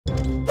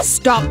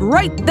Stop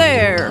right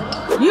there!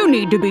 You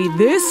need to be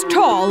this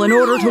tall in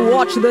order to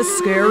watch this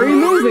scary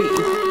movie.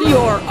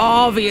 You're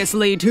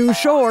obviously too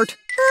short.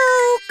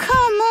 Oh,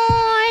 come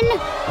on!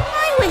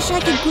 I wish I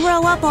could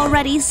grow up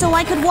already so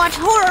I could watch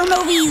horror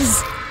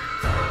movies.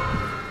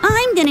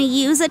 I'm gonna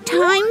use a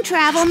time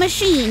travel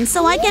machine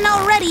so I can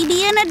already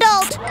be an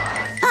adult.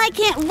 I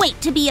can't wait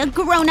to be a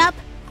grown-up.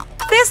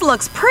 This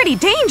looks pretty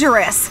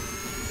dangerous.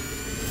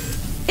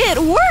 It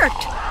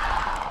worked!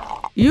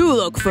 You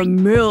look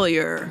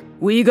familiar.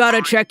 We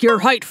gotta check your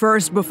height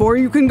first before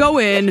you can go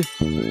in.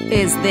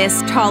 Is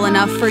this tall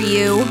enough for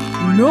you?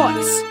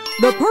 Nice!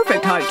 The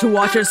perfect height to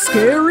watch a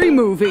scary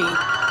movie.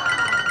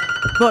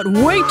 But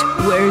wait,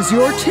 where's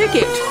your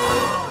ticket?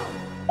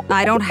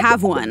 I don't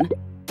have one.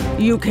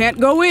 You can't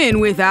go in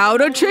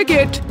without a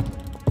ticket.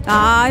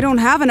 I don't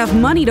have enough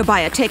money to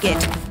buy a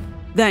ticket.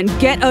 Then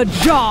get a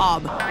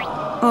job.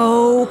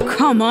 Oh,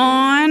 come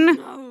on.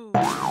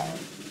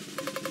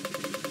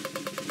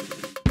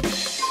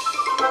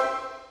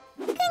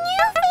 Can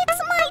you fix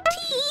my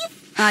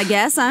teeth? I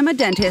guess I'm a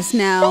dentist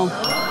now.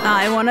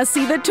 I want to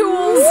see the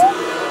tools.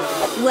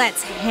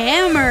 Let's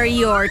hammer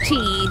your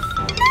teeth.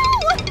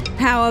 No!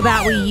 How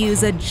about we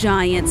use a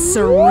giant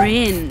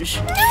syringe?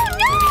 No!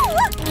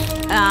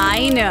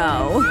 I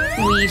know.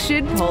 We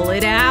should pull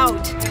it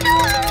out.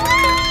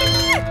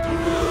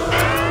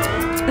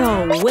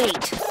 Oh,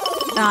 wait.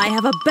 I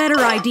have a better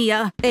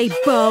idea. A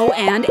bow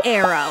and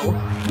arrow.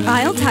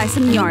 I'll tie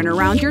some yarn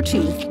around your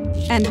tooth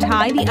and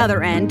tie the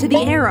other end to the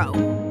arrow.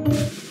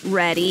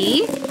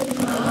 Ready?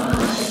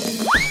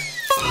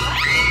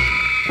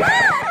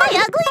 My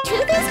ugly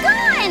tooth is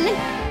gone!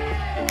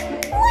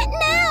 What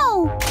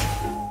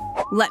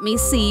now? Let me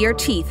see your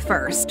teeth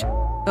first.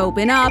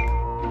 Open up.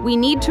 We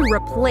need to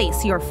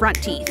replace your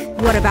front teeth.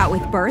 What about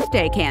with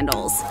birthday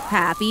candles?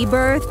 Happy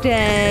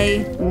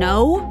birthday.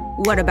 No?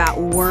 What about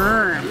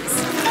worms?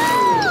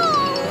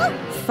 Oh!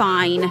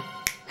 Fine.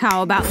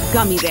 How about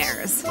gummy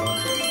bears?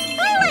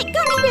 I like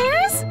gummy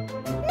bears!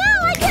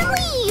 Now I can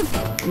leave!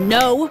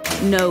 No.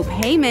 No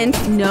payment.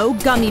 No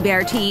gummy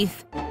bear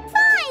teeth.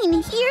 Fine,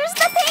 here's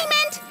the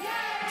payment!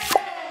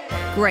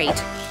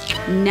 Great.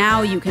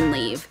 Now you can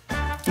leave.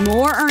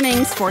 More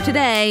earnings for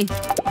today.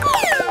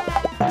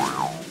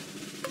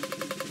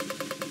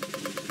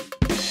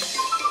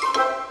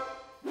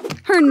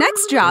 Her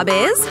next job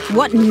is…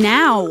 What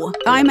now?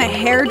 I'm a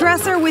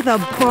hairdresser with a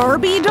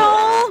Barbie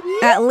doll?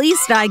 At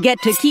least I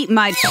get to keep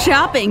my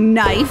chopping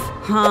knife.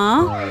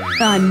 Huh?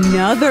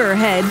 Another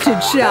head to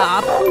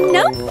chop.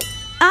 Nope.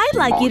 I'd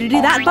like you to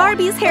do that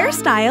Barbie's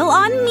hairstyle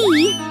on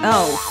me.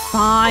 Oh,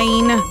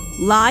 fine.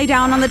 Lie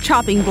down on the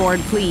chopping board,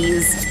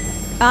 please.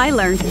 I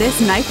learned this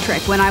knife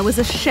trick when I was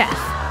a chef.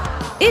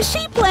 Is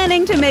she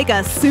planning to make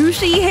a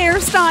sushi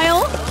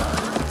hairstyle?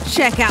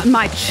 Check out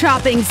my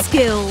chopping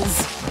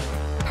skills.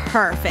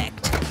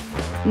 Perfect.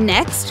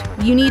 Next,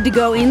 you need to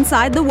go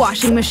inside the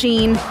washing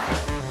machine.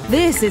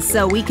 This is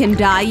so we can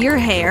dye your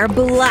hair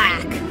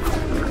black.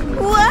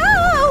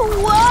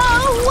 Whoa!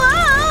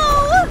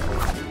 Whoa!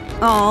 Whoa!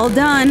 All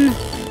done.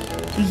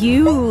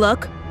 You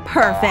look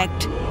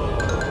perfect.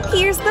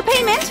 Here's the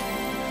payment.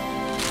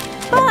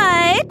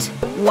 But…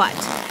 What?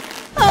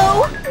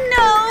 Oh,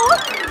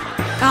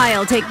 no!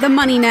 I'll take the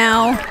money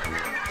now.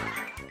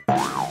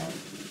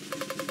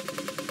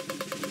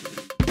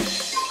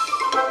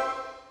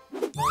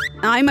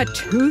 I'm a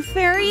tooth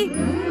fairy?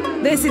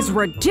 This is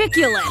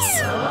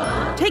ridiculous!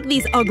 Take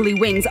these ugly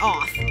wings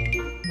off.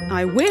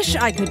 I wish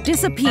I could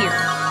disappear.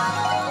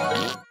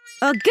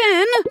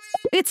 Again?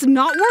 It's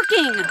not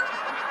working!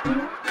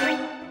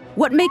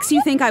 What makes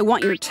you think I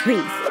want your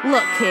tooth?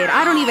 Look, kid,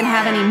 I don't even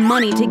have any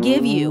money to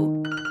give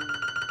you.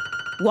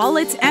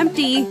 Wallet's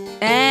empty.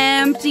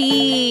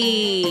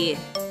 Empty!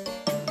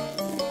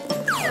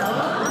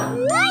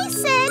 I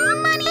said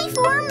money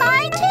for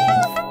my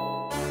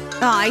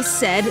tooth! I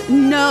said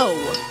no.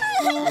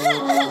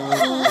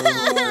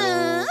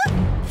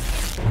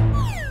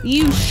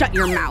 You shut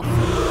your mouth.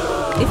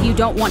 If you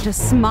don't want to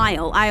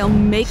smile, I'll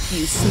make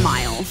you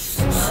smile.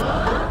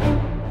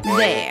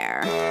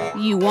 There.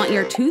 You want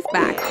your tooth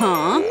back,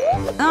 huh?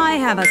 I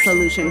have a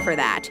solution for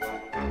that.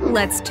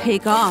 Let's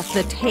take off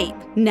the tape.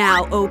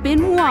 Now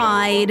open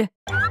wide.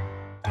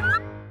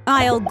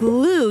 I'll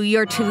glue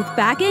your tooth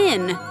back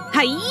in.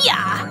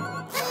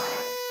 Hi-ya!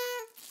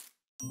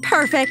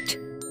 Perfect.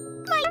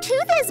 My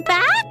tooth is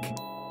back?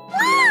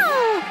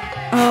 Wow!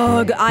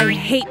 Ugh, I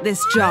hate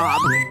this job.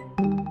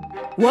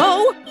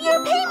 Whoa!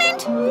 Your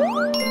payment!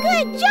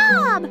 Good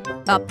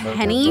job! A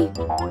penny?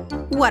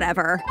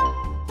 Whatever.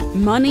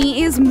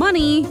 Money is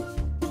money.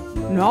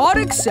 Not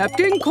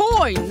accepting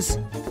coins.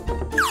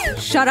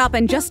 Shut up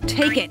and just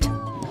take it.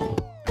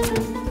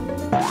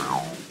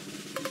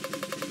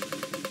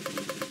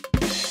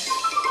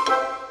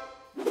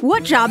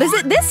 What job is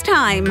it this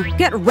time?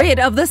 Get rid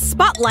of the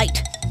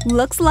spotlight.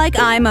 Looks like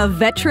I'm a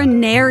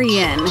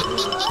veterinarian.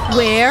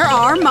 Where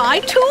are my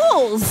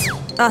tools?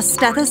 A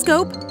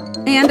stethoscope?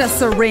 And a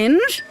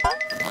syringe?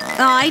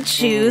 I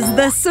choose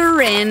the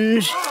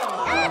syringe.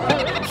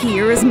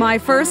 Here's my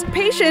first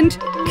patient.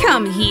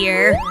 Come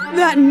here.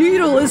 That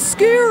needle is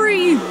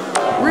scary!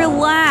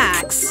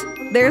 Relax.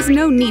 There's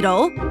no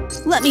needle.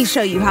 Let me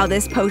show you how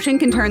this potion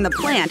can turn the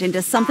plant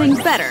into something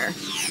better.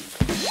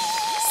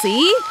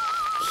 See?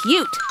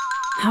 Cute.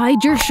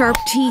 Hide your sharp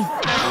teeth.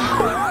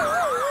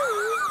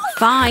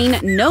 Fine,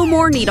 no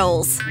more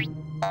needles.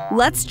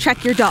 Let's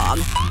check your dog.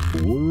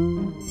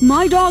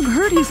 My dog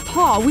hurt his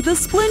paw with a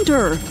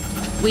splinter.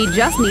 We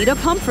just need a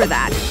pump for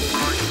that.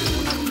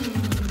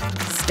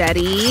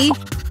 Steady.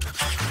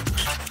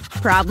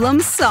 Problem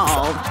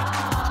solved.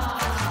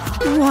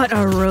 What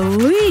a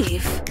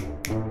relief!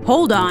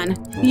 Hold on.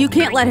 You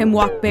can't let him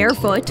walk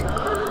barefoot.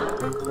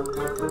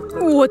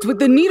 What's with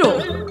the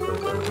needle?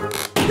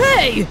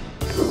 Hey!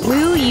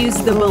 We'll use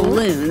the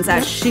balloons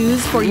as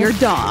shoes for your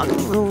dog.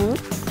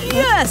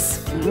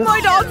 Yes!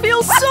 My dog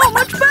feels so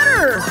much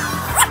better!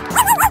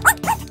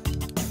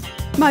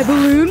 My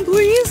balloon,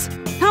 please?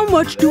 How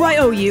much do I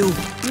owe you?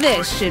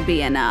 This should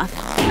be enough.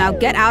 Now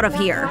get out of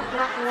here.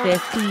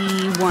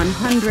 50,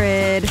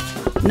 100.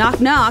 Knock,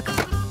 knock.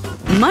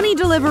 Money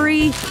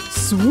delivery.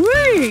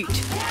 Sweet!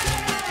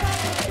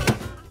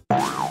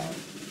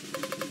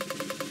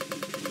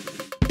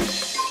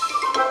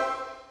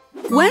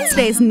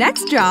 Wednesday's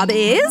next job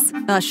is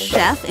a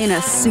chef in a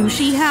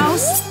sushi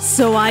house,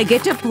 so I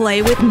get to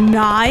play with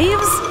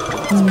knives?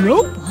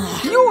 Nope!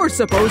 You're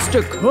supposed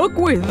to cook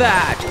with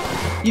that!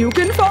 You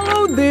can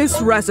follow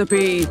this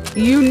recipe.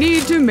 You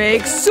need to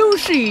make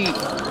sushi!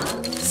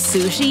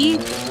 Sushi?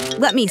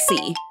 Let me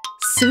see.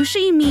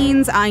 Sushi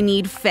means I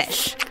need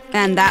fish.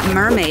 And that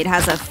mermaid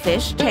has a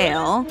fish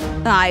tail.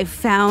 I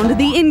found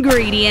the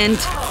ingredient.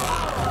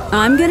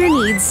 I'm gonna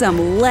need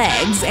some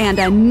legs and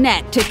a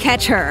net to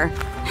catch her.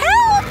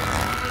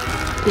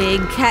 Help!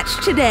 Big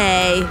catch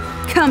today.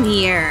 Come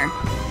here.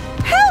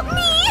 Help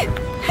me!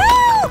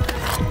 Help!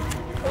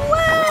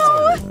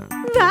 Wow!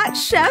 That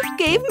chef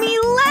gave me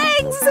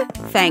legs!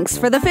 Thanks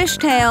for the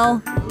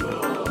fishtail.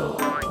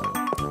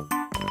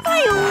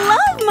 I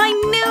love my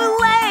new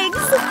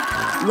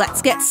legs!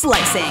 Let's get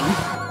slicing.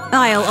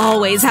 I'll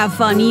always have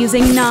fun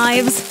using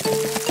knives.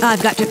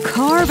 I've got to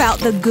carve out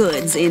the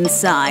goods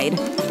inside.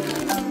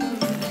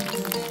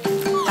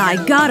 I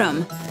got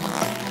 'em.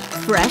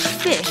 Fresh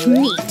fish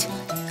meat.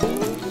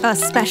 A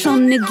special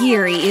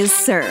nigiri is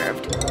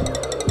served.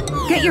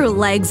 Get your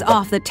legs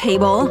off the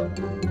table.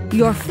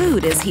 Your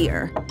food is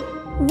here.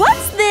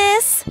 What's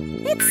this?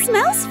 It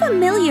smells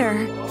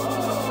familiar.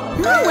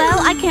 Oh well,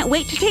 I can't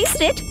wait to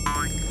taste it.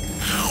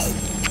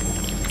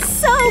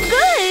 So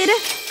good!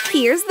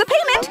 Here's the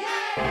payment.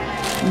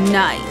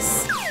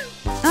 Nice.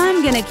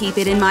 I'm gonna keep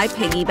it in my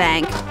piggy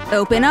bank.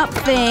 Open up,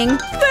 thing.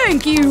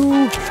 Thank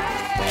you!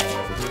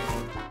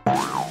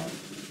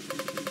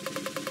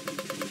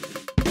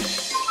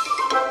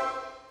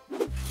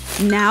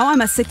 Now I'm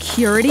a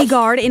security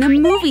guard in a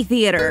movie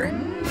theater.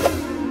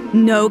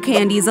 No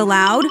candies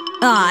allowed.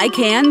 I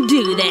can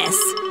do this.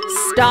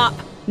 Stop.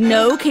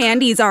 No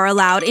candies are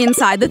allowed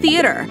inside the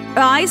theater.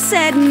 I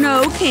said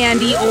no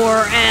candy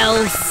or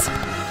else.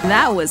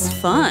 That was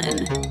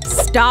fun.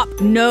 Stop.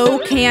 No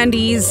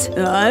candies.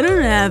 I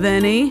don't have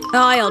any.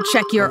 I'll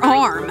check your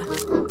arm.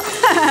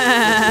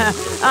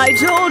 I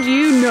told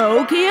you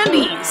no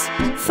candies.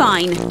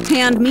 Fine.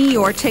 Hand me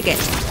your ticket.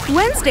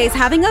 Wednesday's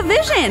having a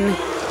vision.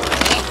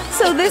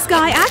 So this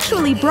guy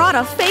actually brought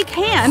a fake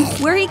hand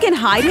where he can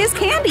hide his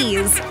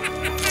candies.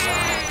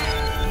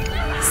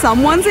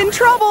 Someone's in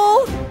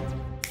trouble.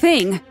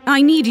 Thing,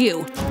 I need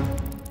you.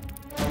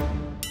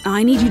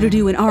 I need you to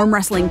do an arm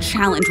wrestling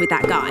challenge with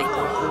that guy.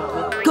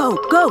 Go,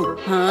 go.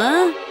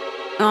 Huh?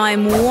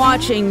 I'm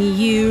watching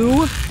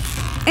you.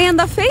 And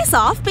the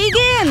face-off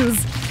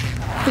begins.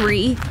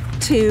 3,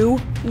 2,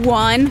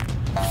 1,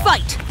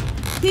 fight.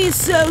 He's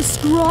so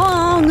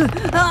strong.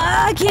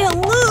 I can't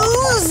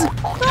lose.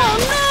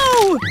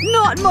 Oh no!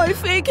 Not my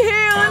fake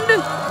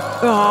hand!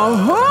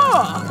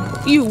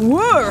 Aha! You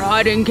were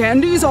hiding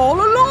candies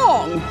all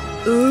along!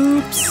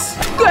 Oops!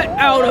 Get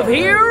out of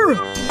here!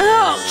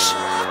 Ouch!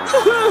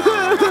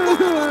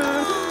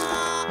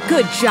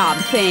 Good job,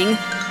 Thing.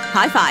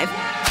 High five.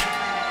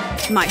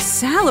 My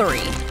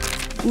salary.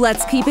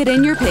 Let's keep it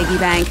in your piggy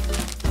bank.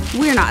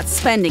 We're not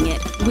spending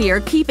it.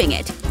 We're keeping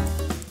it.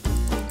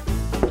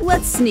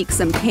 Let's sneak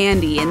some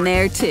candy in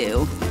there,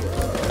 too.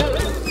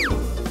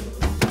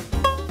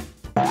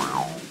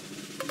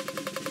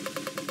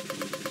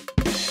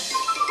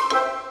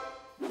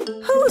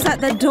 Who's at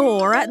the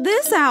door at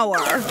this hour?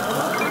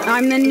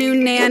 I'm the new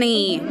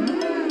nanny.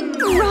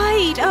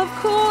 Right, of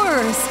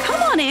course.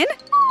 Come on in.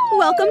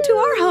 Welcome to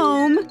our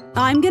home.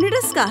 I'm gonna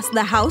discuss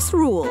the house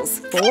rules.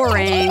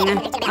 Boring.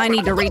 I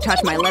need to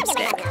retouch my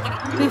lipstick.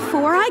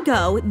 Before I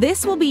go,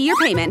 this will be your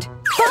payment.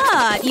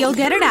 But you'll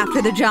get it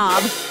after the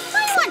job.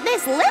 I want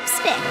this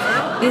lipstick.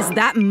 Is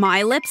that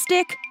my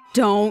lipstick?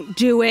 Don't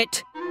do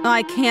it.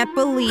 I can't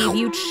believe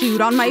you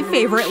chewed on my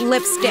favorite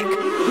lipstick.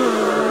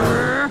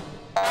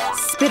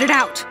 Spit it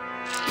out.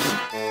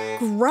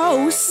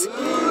 Gross.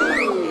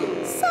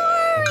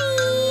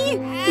 Sorry.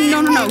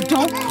 No,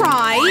 don't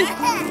cry.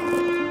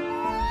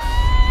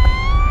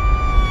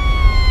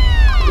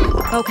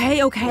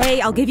 Okay,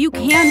 I'll give you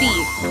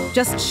candy.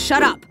 Just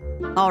shut up.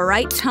 All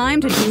right,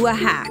 time to do a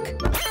hack.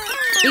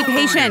 Be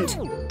patient.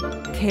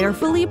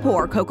 Carefully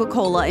pour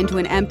Coca-Cola into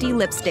an empty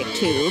lipstick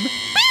tube.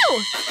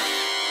 Ew!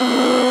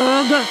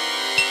 Ugh!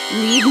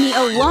 Leave me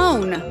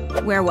alone!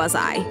 Where was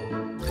I?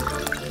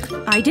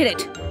 I did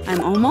it.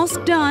 I'm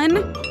almost done.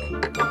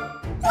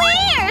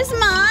 Where's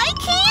my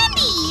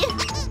candy?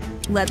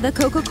 Let the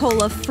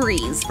Coca-Cola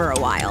freeze for a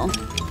while.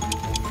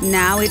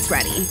 Now it's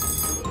ready.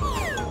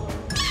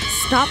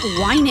 Stop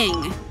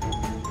whining.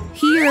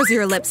 Here's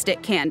your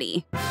lipstick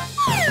candy.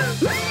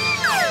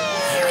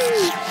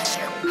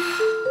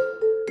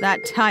 That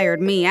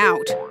tired me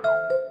out.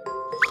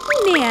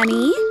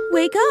 Nanny,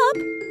 wake up.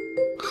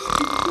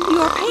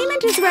 Your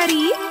payment is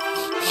ready.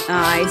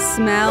 I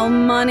smell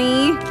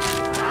money.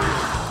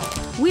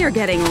 We're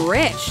getting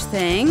rich,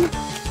 thing.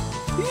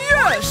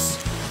 Yes!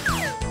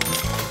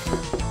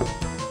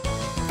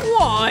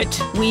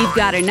 What? We've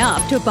got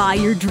enough to buy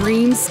your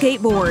dream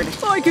skateboard.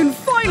 I can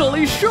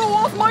finally show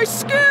off my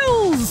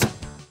skills!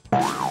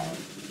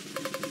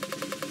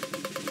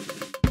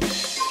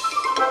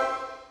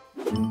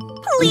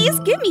 Please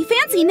give me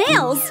fancy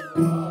nails!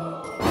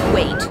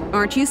 Wait,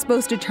 aren't you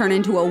supposed to turn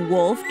into a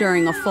wolf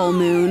during a full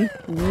moon?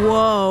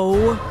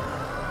 Whoa!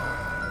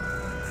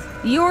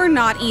 You're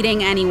not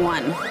eating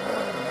anyone.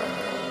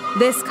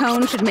 This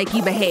cone should make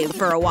you behave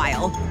for a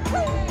while.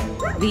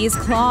 These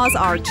claws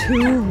are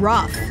too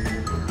rough.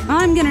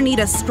 I'm gonna need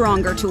a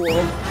stronger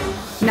tool.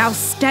 Now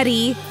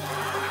steady.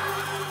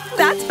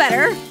 That's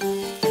better.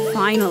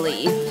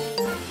 Finally.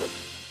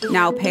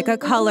 Now pick a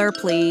color,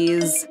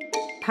 please.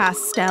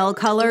 Pastel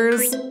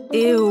colors?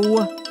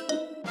 Ew.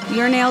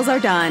 Your nails are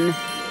done.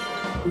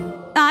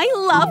 I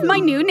love my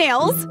new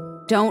nails!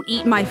 Don't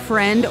eat my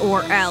friend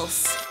or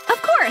else.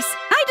 Of course!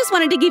 I just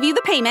wanted to give you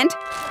the payment.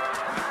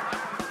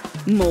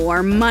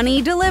 More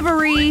money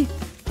delivery.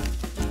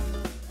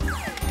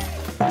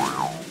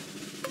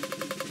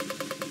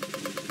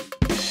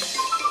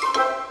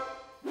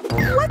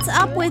 What's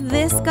up with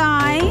this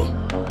guy?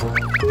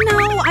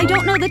 No, I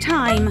don't know the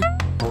time.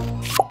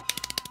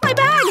 My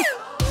bag!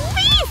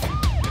 Thief!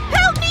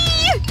 Help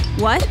me!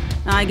 What?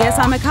 I guess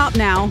I'm a cop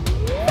now.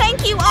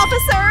 Thank you,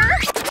 officer!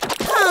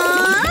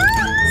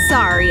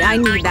 Sorry, I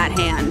need that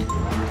hand.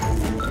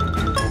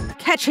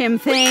 Catch him,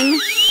 thing.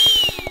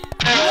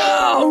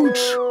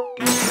 Ouch!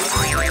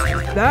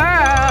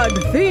 Bad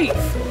thief!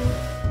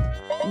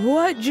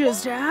 What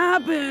just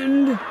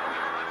happened?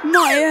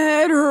 My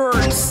head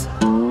hurts.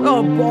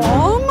 A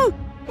bomb?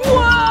 Whoa!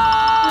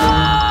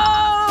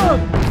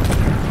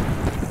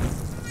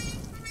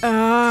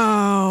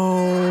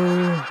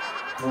 Ow.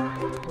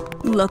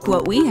 Look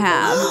what we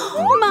have.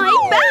 My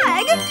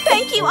bag!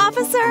 Thank you,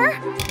 officer!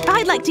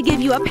 I'd like to give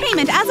you a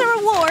payment as a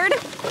reward.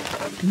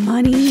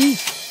 Money.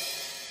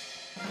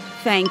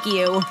 Thank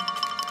you.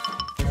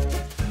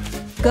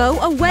 Go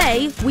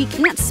away! We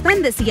can't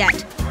spend this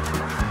yet.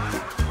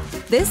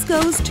 This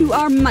goes to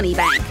our money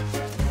bank.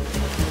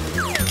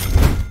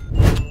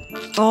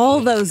 All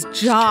those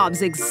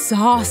jobs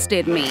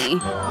exhausted me.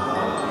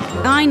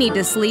 I need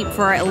to sleep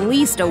for at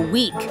least a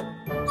week.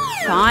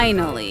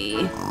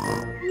 Finally.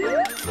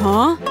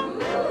 Huh?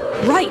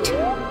 Right!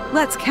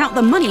 Let's count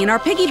the money in our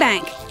piggy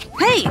bank.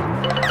 Hey!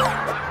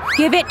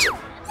 Give it!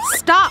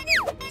 Stop!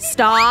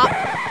 Stop!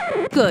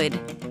 Good.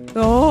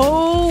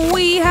 Oh,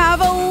 we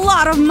have a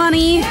lot of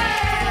money!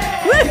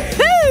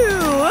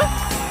 Woohoo!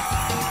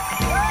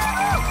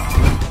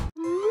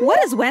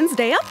 What is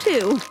Wednesday up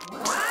to?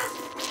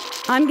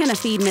 I'm gonna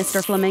feed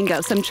Mr.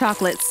 Flamingo some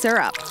chocolate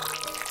syrup.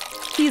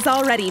 He's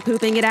already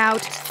pooping it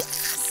out.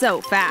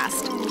 So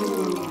fast.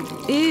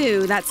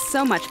 Ew, that's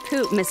so much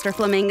poop, Mr.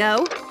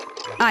 Flamingo.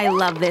 I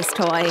love this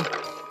toy.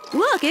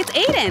 Look, it's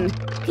Aiden.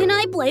 Can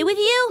I play with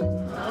you?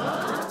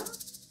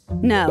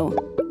 No.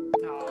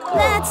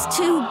 That's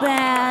too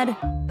bad.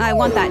 I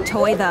want that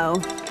toy, though.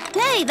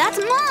 Hey, that's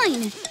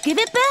mine! Give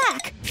it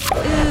back!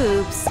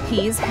 Oops,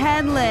 he's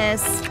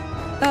headless.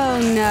 Oh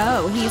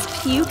no, he's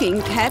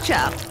puking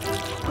ketchup.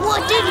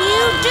 What did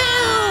you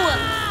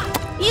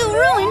do? You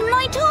ruined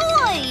my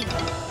toy!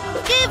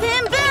 Give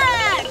him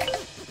back!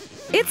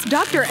 It's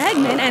Dr.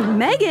 Eggman and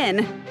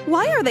Megan.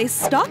 Why are they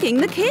stalking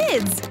the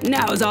kids?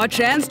 Now's our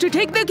chance to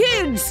take the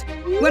kids!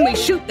 When we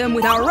shoot them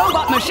with our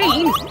robot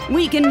machine,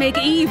 we can make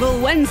Evil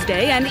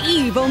Wednesday and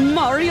Evil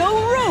Mario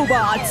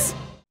robots!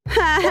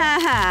 Ha ha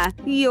ha!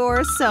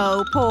 You're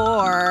so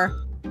poor.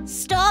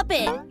 Stop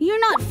it! You're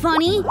not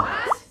funny!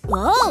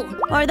 Whoa!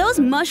 Are those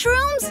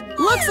mushrooms?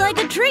 Looks like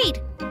a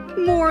treat!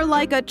 More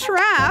like a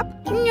trap.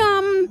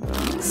 Yum.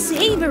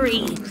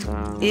 Savory!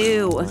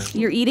 Ew,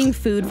 you're eating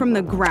food from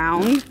the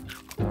ground?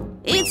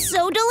 It's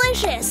so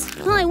delicious!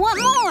 I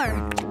want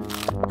more!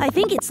 I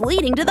think it's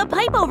leading to the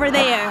pipe over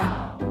there!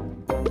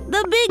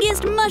 The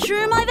biggest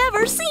mushroom I've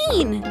ever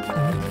seen!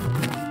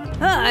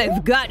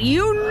 I've got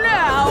you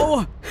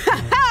now!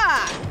 Ha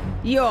ha!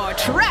 You're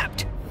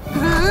trapped!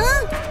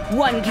 Huh?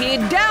 One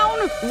kid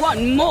down,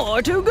 one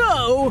more to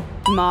go!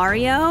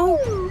 Mario?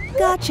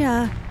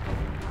 Gotcha.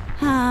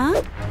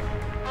 Huh?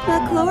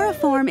 The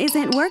chloroform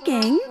isn't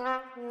working.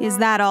 Is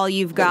that all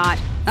you've got?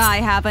 I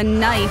have a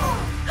knife.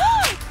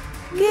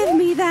 Give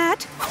me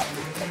that.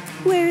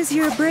 Where's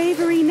your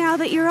bravery now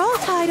that you're all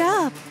tied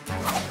up?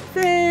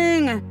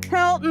 Thing,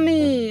 help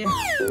me.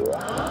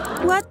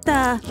 What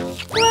the?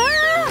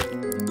 Ah!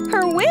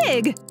 Her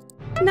wig!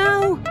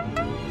 No,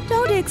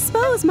 don't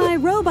expose my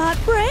robot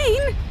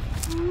brain.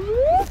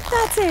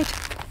 That's it.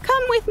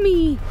 Come with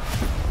me.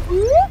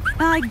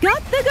 I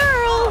got the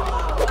girl.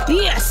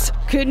 Yes,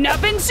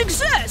 kidnapping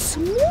success.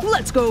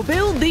 Let's go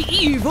build the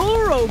evil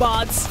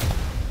robots.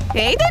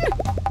 Aiden,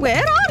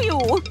 where are you?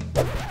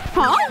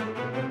 Huh?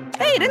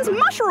 Aiden's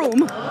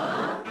mushroom.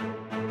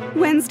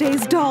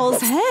 Wednesday's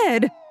doll's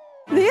head.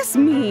 This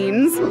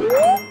means…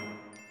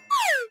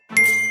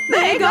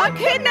 They got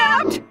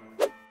kidnapped!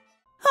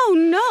 Oh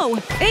no!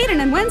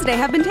 Aiden and Wednesday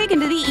have been taken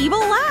to the evil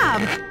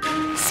lab.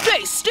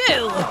 Stay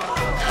still.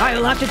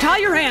 I'll have to tie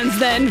your hands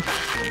then.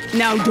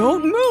 Now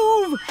don't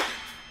move.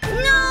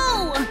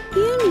 No!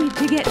 You need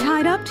to get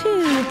tied up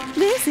too.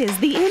 This is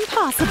the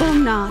impossible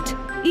knot.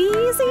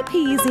 Easy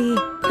peasy.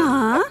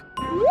 Huh?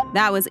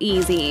 That was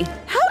easy.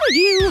 How did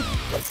you…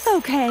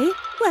 Okay,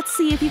 let's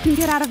see if you can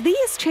get out of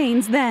these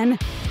chains then.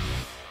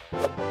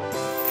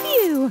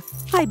 Phew!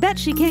 I bet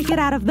she can't get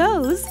out of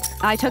those.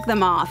 I took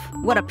them off.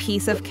 What a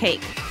piece of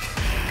cake.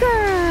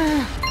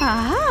 Grr!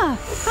 Aha!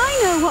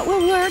 I know what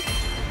will work.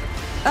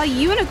 A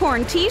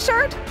unicorn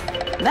t-shirt?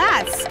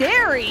 That's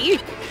scary!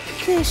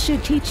 This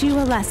should teach you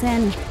a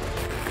lesson.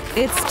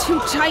 It's too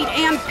tight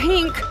and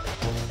pink.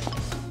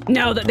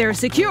 Now that they're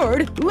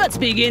secured, let's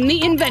begin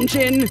the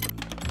invention.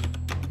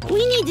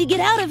 We need to get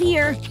out of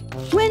here.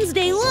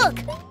 Wednesday, look!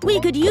 We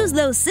could use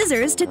those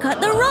scissors to cut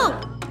the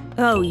rope.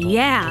 Oh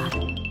yeah.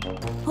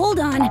 Hold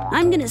on,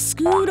 I'm gonna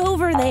scoot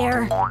over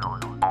there.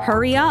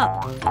 Hurry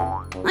up.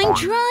 I'm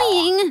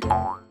trying.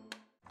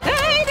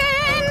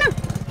 Aiden!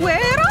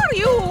 Where are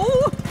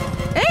you?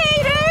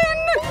 Aiden!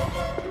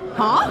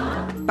 Huh?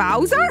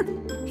 Bowser?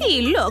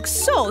 He looks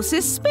so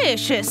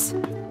suspicious.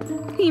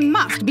 He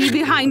must be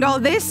behind all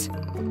this.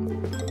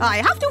 I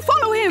have to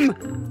follow him.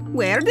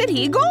 Where did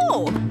he go?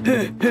 Hold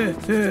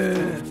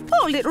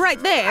it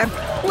right there.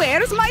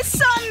 Where's my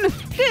son?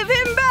 Give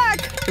him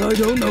back. I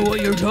don't know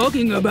what you're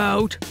talking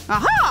about.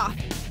 Aha!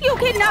 You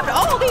kidnapped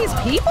all these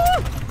people?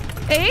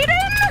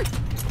 Aiden?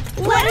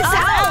 Let us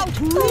out!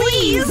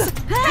 Please!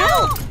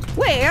 Help!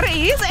 Where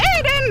is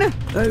Aiden?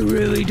 I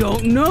really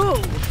don't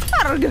know.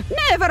 Arg,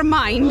 never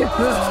mind.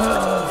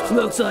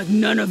 Looks like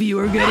none of you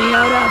are getting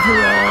out after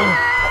all.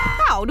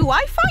 How do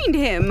I find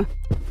him?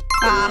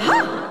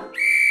 Aha!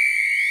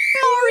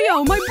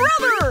 Mario, my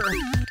brother!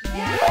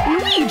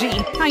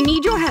 Luigi, I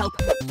need your help.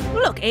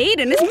 Look,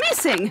 Aiden is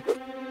missing.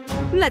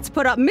 Let's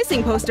put up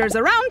missing posters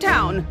around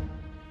town.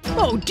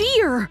 Oh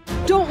dear!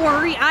 Don't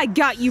worry, I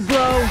got you,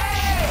 bro.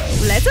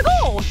 Let's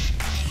go!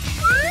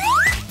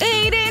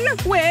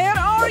 Aiden, where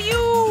are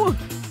you?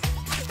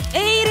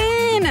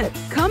 Aiden,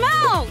 come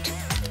out!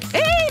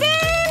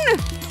 Aiden!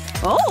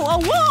 Oh, a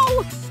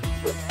wall!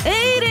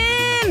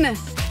 Aiden!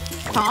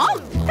 Huh?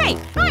 Hey,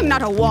 I'm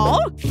not a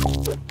wall.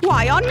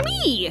 Why on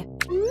me?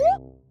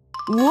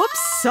 Whoops,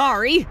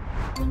 sorry.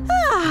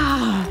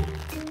 Ah.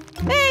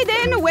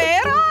 Aiden,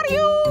 where are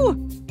you?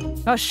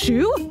 A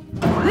shoe?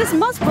 This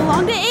must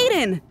belong to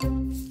Aiden.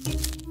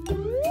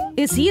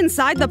 Is he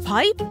inside the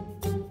pipe?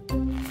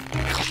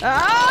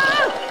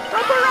 Ah!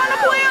 A piranha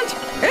plant!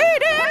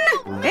 Aiden!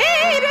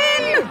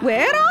 Aiden!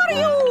 Where are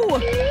you?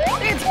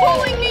 It's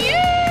pulling me in!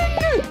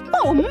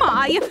 Oh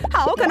my!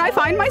 How can I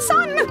find my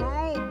son?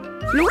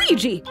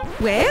 Luigi,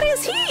 where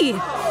is he?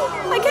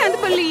 I can't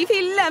believe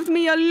he left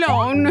me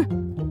alone.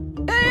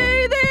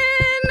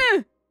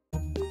 Aiden!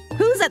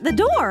 Who's at the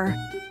door?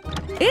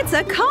 It's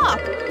a cop.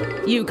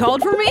 You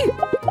called for me?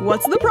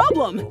 What's the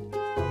problem?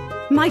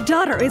 My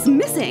daughter is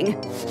missing.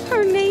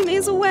 Her name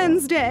is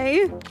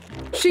Wednesday.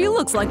 She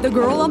looks like the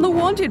girl on the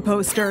wanted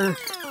poster.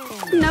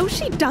 No,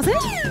 she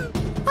doesn't.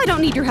 I don't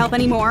need your help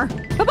anymore.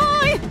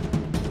 Bye-bye!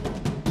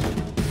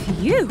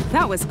 Phew,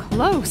 that was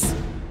close.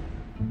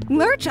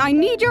 Lurch, I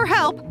need your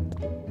help.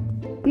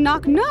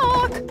 Knock,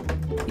 knock.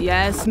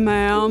 Yes,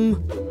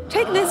 ma'am.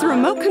 Take this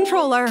remote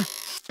controller.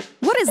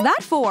 What is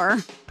that for?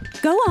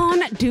 Go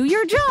on, do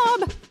your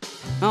job.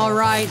 All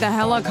right, the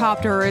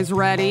helicopter is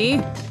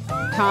ready.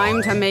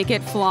 Time to make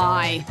it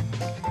fly.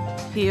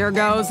 Here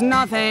goes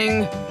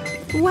nothing.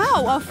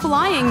 Wow, a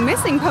flying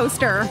missing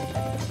poster.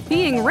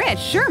 Being rich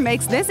sure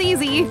makes this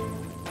easy.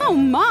 Oh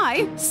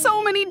my,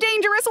 so many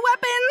dangerous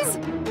weapons!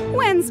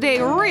 Wednesday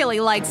really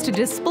likes to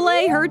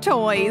display her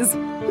toys.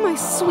 My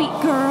sweet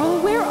girl,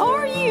 where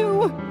are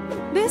you?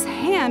 This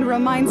hand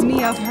reminds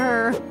me of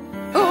her.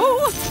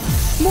 Oh!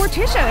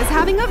 Morticia is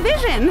having a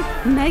vision!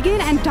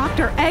 Megan and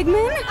Dr.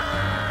 Eggman?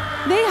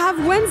 They have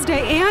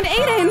Wednesday and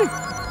Aiden!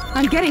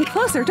 I'm getting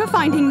closer to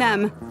finding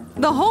them.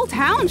 The whole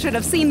town should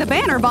have seen the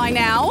banner by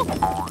now.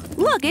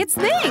 Look, it's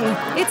Thing!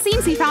 It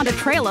seems he found a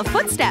trail of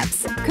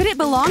footsteps. Could it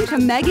belong to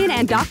Megan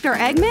and Dr.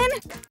 Eggman?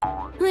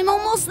 I'm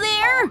almost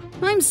there!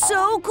 I'm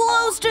so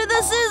close to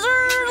the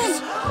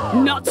scissors!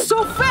 Not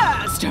so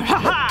fast! Ha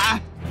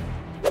ha!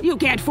 You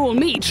can't fool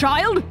me,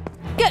 child!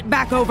 Get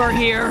back over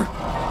here!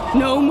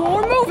 No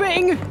more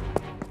moving!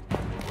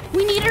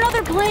 We need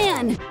another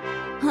plan!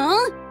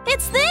 Huh?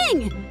 It's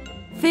Thing!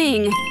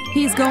 Thing,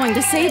 he's going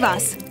to save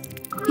us.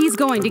 He's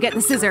going to get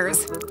the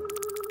scissors.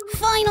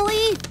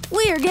 Finally!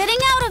 We're getting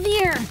out of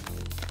here!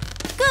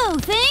 Go,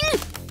 Thing!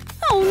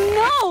 Oh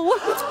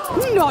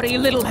no! Naughty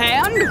little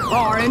hand,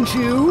 aren't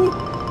you?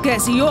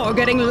 Guess you're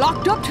getting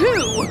locked up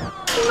too!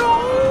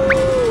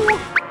 No!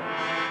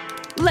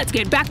 Let's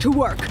get back to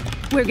work.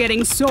 We're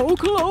getting so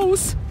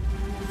close.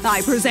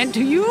 I present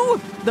to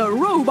you the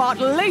robot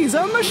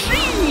laser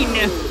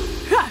machine!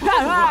 Ha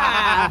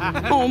ha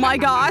ha! Oh my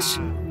gosh!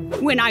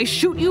 When I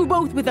shoot you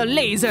both with a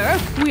laser,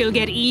 we'll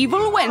get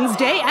Evil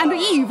Wednesday and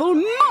Evil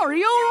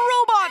Mario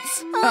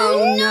robots!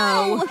 Oh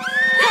no!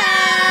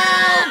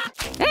 Help!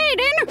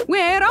 Aiden,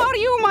 where are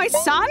you, my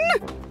son?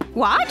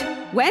 What?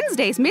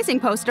 Wednesday's missing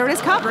poster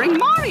is covering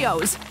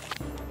Mario's.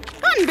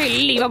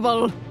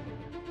 Unbelievable!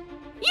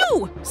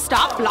 You!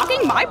 Stop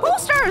blocking my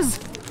posters!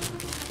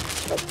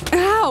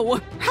 Ow!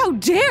 How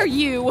dare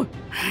you!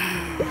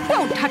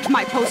 Don't touch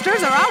my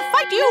posters or I'll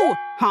fight you!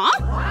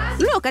 Huh?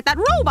 Look at that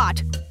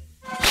robot!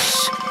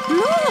 Shh!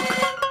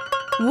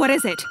 Look! What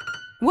is it?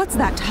 What's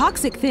that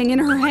toxic thing in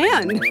her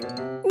hand?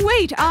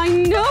 Wait, I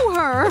know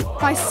her!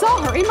 I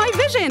saw her in my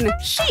vision!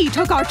 She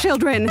took our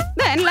children!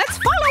 Then let's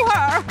follow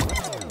her!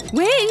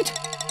 Wait!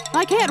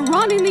 I can't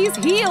run in these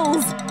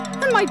heels!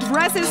 And my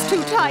dress is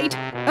too tight!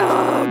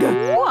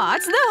 Ugh!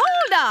 What's the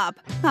holdup?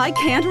 I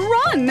can't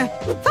run!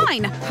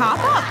 Fine, hop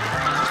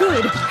up!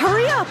 Good,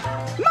 hurry up!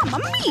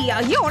 Mamma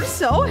mia, you're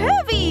so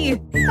heavy!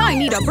 I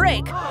need a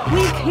break!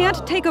 We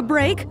can't take a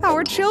break!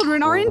 Our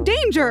children are in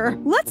danger!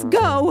 Let's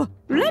go!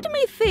 Let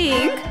me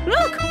think…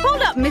 Look!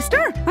 Hold up,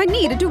 mister! I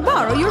needed to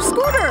borrow your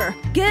scooter!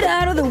 Get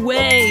out of the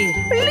way!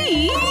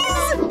 Please!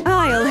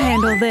 I'll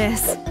handle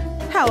this.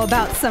 How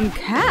about some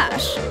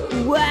cash?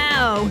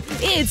 Wow!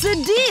 It's a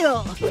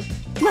deal!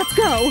 Let's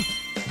go!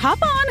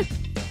 Hop on!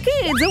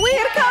 Kids,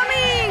 we're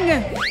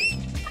coming!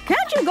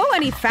 Can't you go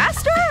any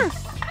faster?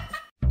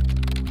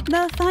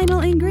 The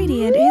final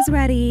ingredient is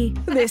ready.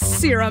 This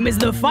serum is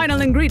the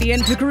final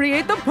ingredient to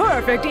create the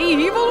perfect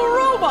evil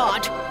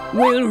robot!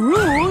 We'll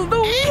rule the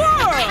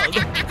world!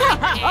 Ha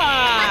ha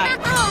ha!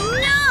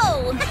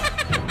 Oh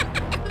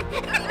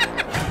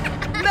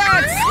no!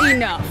 That's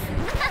enough!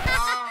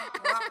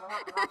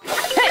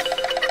 Hey!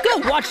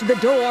 Go watch the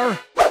door!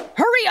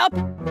 Hurry up!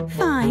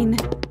 Fine.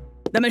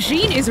 The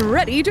machine is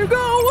ready to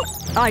go!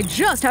 I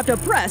just have to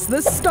press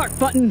the start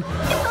button.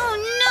 Oh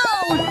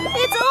no!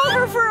 It's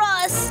over for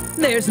us!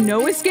 There's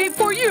no escape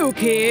for you,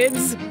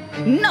 kids!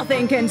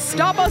 Nothing can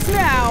stop us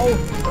now!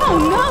 Oh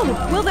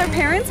no! Will their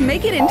parents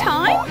make it in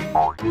time?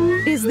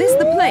 Is this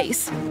the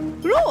place?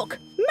 Look!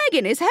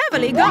 Megan is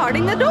heavily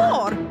guarding the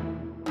door!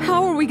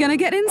 How are we gonna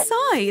get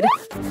inside?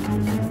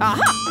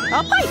 Aha!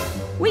 A pipe!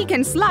 We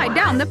can slide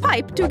down the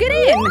pipe to get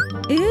in!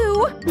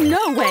 Ew!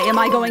 No way am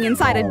I going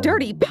inside a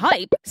dirty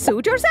pipe!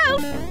 Suit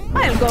yourself!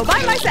 I'll go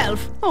by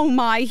myself! Oh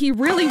my, he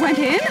really went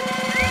in?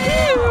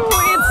 Ew!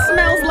 It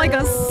smells like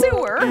a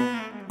sewer!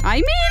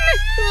 I'm in!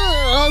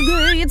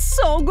 Ugh, it's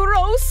so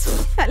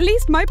gross! At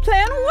least my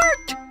plan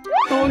worked!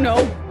 Oh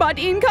no, but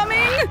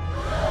incoming!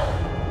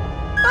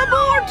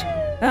 Abort!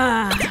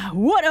 Ah,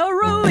 what a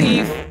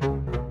relief!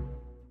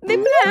 The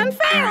plan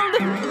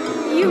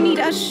failed! You need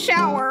a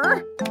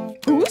shower!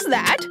 Who's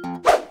that?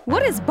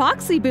 What is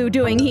Boxy Boo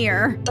doing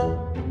here?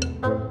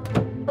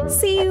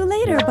 See you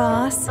later,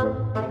 boss.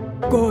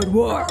 Good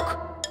work!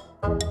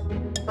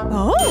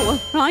 Oh,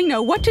 I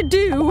know what to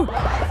do!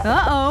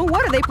 Uh-oh,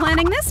 what are they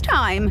planning this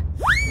time?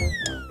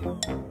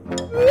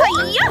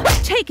 Hi-ya!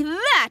 Take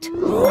that!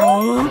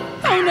 Huh?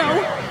 Oh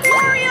no!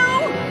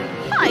 Mario!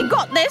 I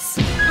got this!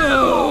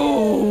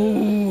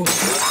 Oh!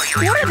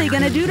 What are they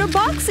gonna do to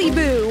Boxy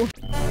Boo?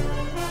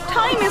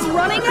 Time is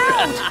running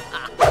out!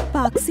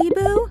 Boxy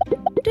Boo?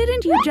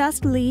 Didn't you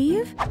just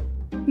leave?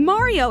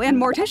 Mario and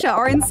Morticia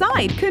are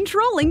inside,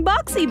 controlling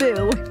Boxy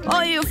Boo!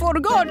 I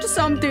forgot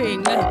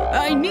something!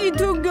 I need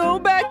to go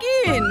back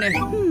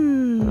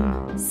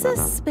in!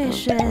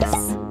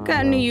 Suspicious.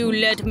 Can you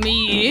let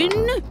me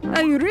in?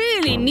 I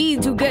really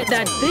need to get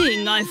that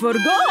thing I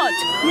forgot!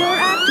 You're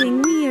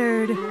acting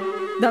weird.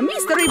 The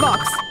mystery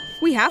box!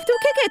 We have to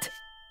kick it!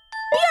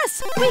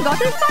 Yes! We got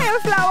a fire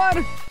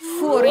flower!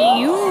 For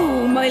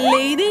you, my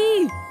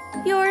lady!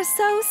 You're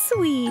so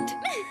sweet.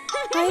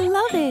 I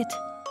love it.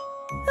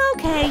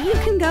 Okay, you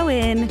can go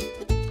in.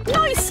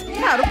 Nice!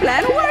 Our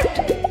plan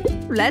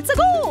worked! Let's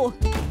go!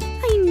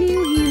 I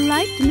knew he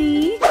liked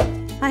me.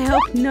 I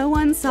hope no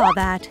one saw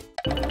that.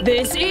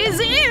 This is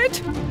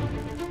it!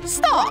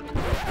 Stop!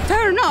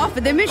 Turn off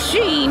the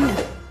machine!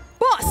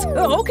 Boss!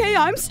 Okay,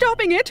 I'm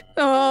stopping it!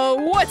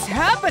 What's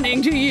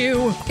happening to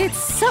you? It's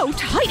so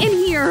tight in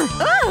here!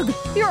 Ugh!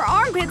 Your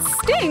armpit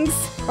stinks!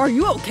 Are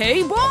you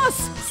okay,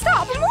 boss?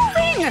 Stop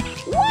moving!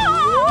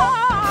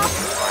 Wah!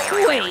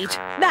 Wait,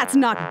 that's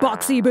not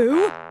Boxy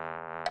Boo!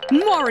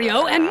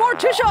 Mario and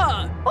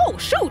Morticia! Oh,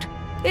 shoot!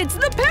 It's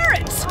the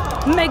parrots!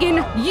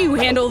 Megan, you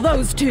handle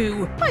those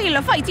two.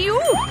 I'll fight you.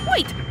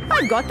 Wait,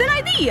 I've got an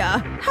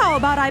idea. How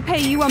about I pay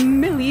you $1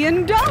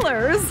 million?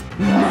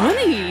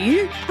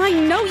 Money? I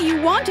know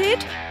you want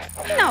it.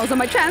 Now's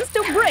my chance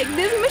to break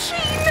this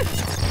machine.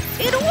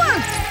 It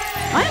worked!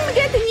 I'm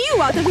getting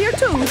you out of here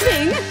too,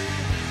 Thing!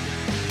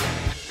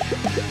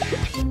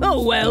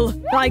 Oh well,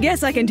 I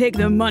guess I can take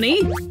the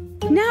money.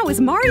 Now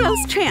is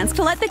Mario's chance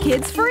to let the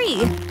kids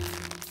free.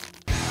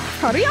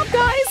 Hurry up,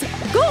 guys!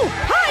 Go,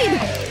 hide!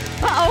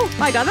 Uh-oh,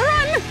 I gotta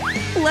run!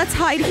 Let's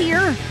hide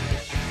here.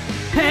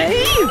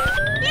 Hey!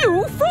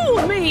 You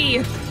fooled me!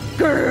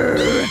 Grr.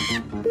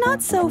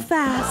 Not so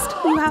fast.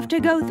 You have to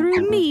go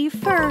through me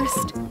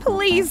first.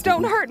 Please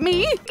don't hurt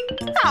me!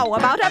 How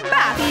about a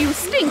bath, you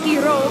stinky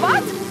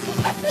robot?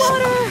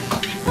 Water!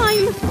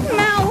 I'm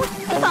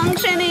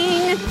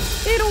malfunctioning!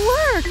 It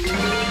worked!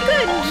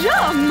 Good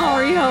job,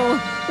 Mario!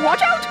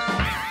 Watch out!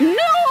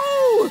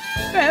 No!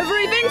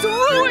 Everything's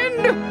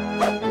ruined!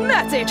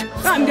 That's it!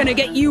 I'm gonna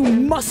get you,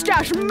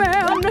 Mustache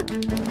Man!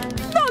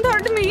 Don't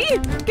hurt me!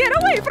 Get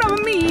away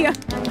from me!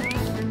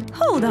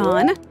 Hold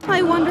on.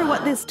 I wonder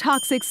what this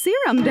toxic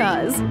serum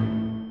does.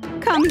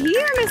 Come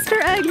here, Mr.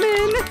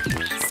 Eggman!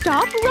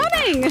 Stop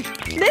running!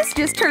 This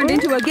just turned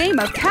into a game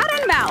of cat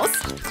and mouse!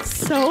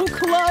 So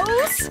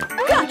close!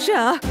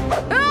 Gotcha!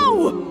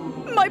 Ow!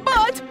 My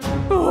butt!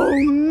 Oh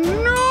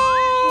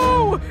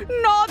no!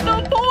 Not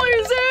the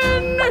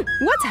poison!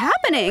 What's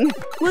happening?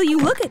 Will you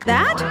look at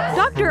that?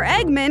 Dr.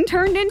 Eggman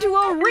turned into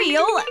a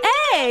real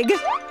egg!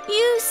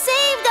 You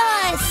saved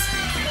us!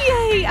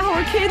 Yay,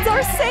 our kids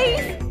are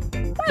safe!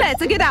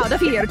 Let's get out of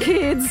here,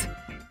 kids!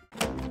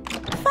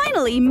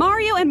 Finally,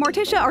 Mario and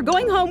Morticia are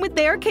going home with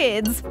their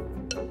kids.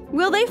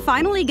 Will they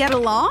finally get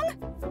along?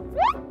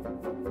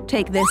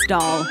 Take this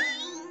doll.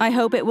 I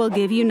hope it will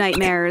give you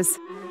nightmares.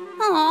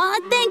 Aw,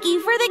 thank you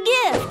for the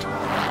gift!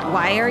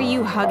 Why are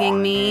you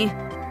hugging me?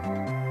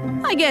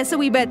 I guess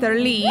we better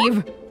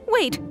leave.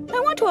 Wait, I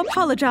want to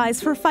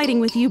apologize for fighting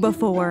with you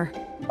before.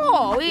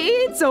 Oh,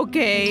 it's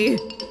okay.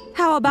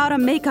 How about a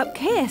makeup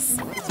kiss?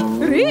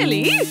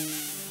 Really?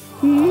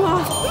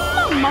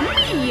 Mamma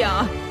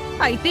mia!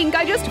 I think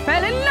I just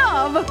fell in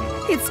love!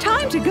 It's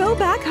time to go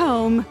back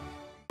home.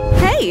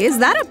 Hey, is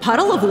that a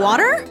puddle of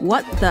water?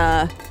 What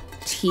the…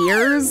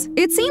 tears?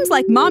 It seems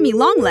like Mommy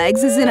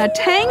Longlegs is in a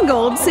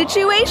tangled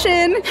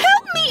situation.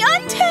 Help me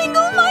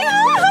untangle my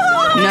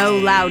arm! No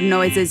loud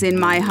noises in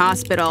my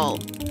hospital.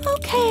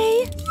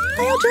 Okay,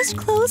 I'll just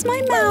close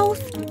my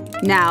mouth.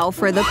 Now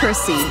for the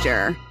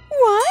procedure.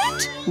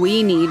 What?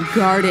 We need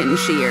garden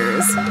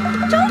shears.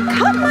 Don't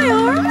cut my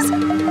arms!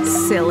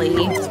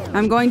 Silly.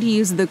 I'm going to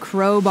use the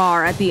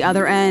crowbar at the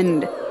other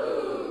end.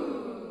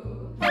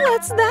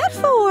 What's that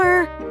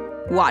for?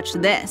 Watch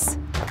this.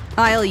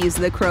 I'll use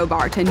the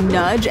crowbar to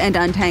nudge and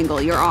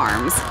untangle your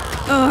arms.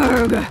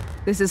 Ugh!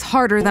 This is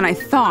harder than I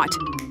thought.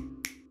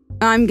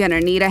 I'm gonna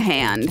need a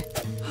hand.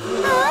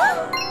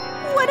 Huh?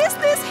 What is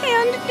this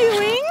hand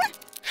doing?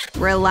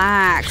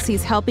 Relax,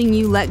 he's helping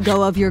you let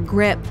go of your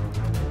grip.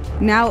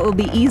 Now it will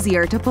be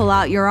easier to pull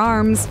out your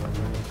arms.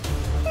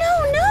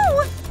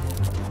 No!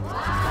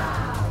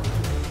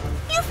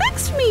 You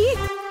fixed me!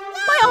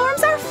 My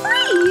arms are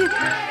free!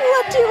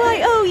 What do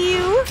I owe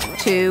you?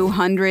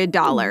 $200.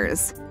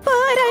 But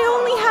I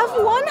only have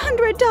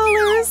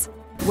 $100.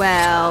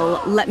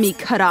 Well, let me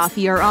cut off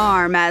your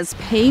arm as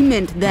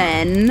payment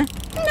then.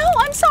 No,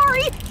 I'm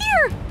sorry.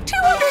 Here,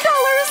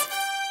 $200.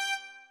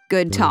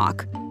 Good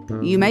talk.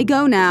 You may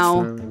go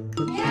now.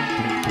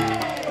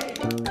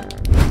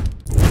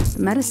 The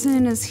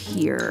medicine is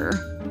here.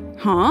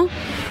 Huh?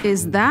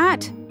 Is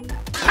that…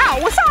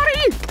 Ow,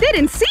 sorry!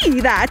 Didn't see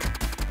that!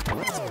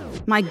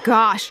 My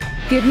gosh.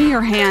 Give me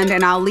your hand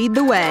and I'll lead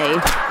the way.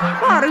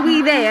 Are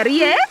we there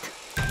yet?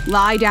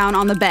 Lie down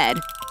on the bed.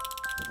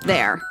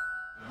 There.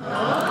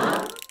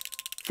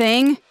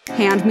 Thing,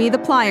 hand me the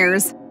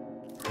pliers.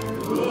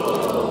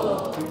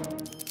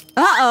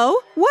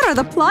 Uh-oh, what are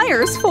the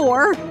pliers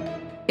for?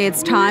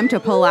 It's time to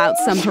pull out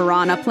some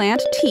piranha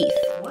plant teeth.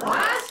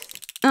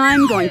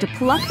 I'm going to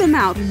pluck them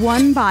out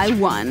one by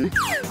one.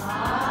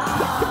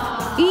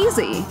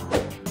 Easy.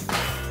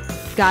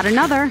 Got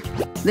another.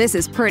 This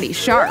is pretty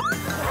sharp.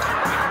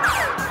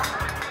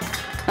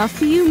 A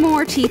few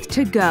more teeth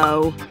to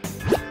go.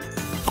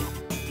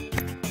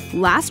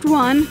 Last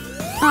one.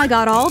 I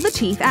got all the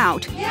teeth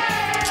out.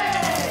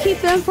 Keep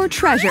them for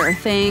treasure,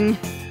 Thing.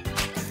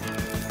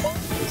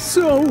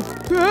 So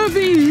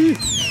heavy!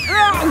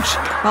 Ouch!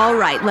 All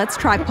right, let's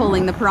try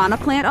pulling the piranha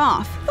plant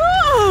off.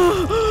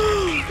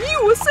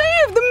 You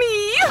saved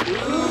me!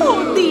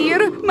 Oh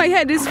dear, my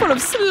head is full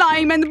of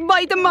slime and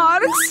bite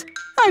marks.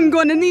 I'm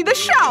gonna need a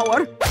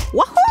shower.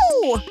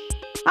 Woohoo!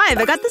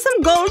 I've got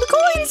some gold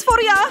coins for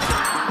ya!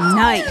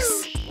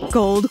 Nice.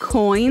 Gold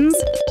coins?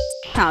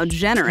 How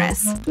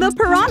generous. The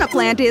piranha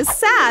plant is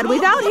sad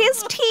without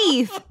his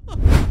teeth.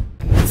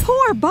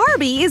 Poor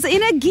Barbie is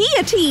in a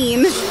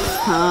guillotine.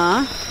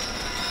 Huh?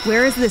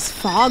 Where is this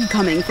fog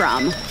coming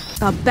from?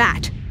 A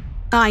bat.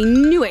 I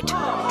knew it.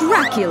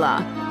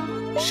 Dracula.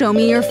 Show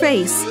me your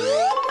face.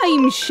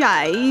 I'm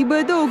shy,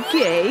 but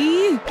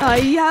okay. I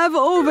have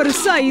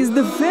oversized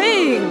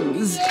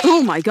fangs.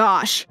 Oh my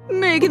gosh.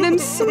 Make them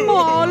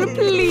small,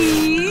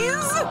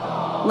 please.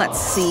 Let's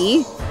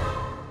see.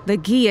 The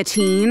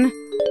guillotine.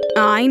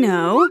 I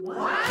know.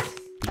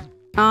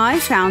 I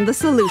found the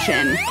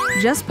solution.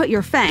 Just put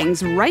your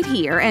fangs right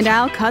here and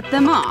I'll cut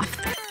them off.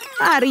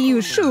 Are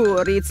you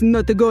sure it's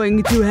not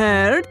going to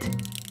hurt?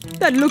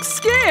 That looks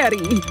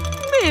scary.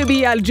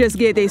 Maybe I'll just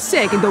get a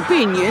second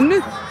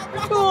opinion.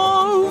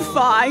 Oh,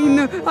 fine.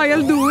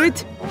 I'll do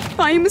it.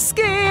 I'm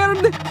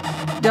scared.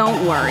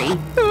 Don't worry.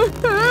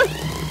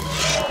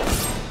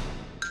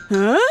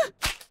 Huh?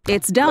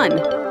 It's done.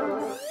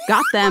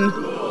 Got them.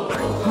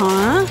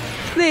 Huh?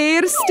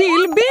 They're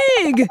still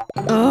big.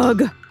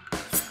 Ugh.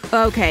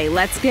 Okay,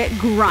 let's get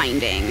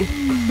grinding.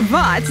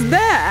 What's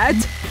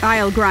that?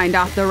 I'll grind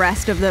off the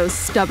rest of those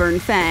stubborn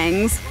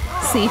fangs.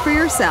 See for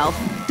yourself.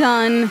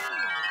 Done.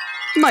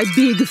 My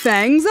big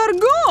fangs are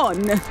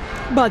gone.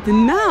 But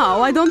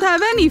now I don't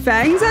have any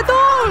fangs at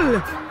all.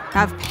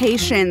 Have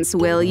patience,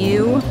 will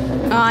you?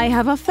 I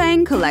have a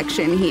fang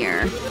collection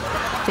here.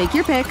 Take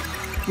your pick.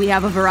 We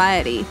have a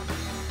variety.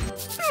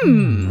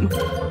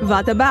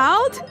 What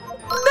about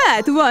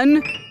that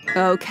one?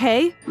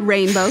 Okay,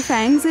 rainbow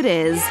fangs it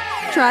is.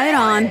 Try it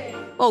on.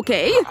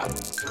 Okay.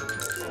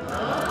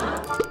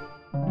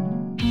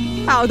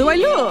 How do I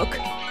look?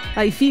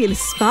 I feel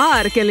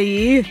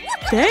sparkly.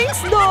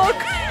 Thanks, Doc.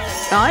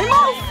 I'm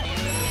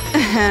off.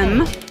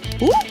 Ahem.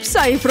 Oops,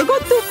 I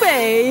forgot to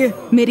pay.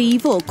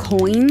 Medieval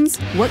coins?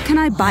 What can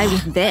I buy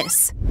with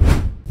this?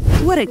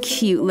 What a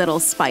cute little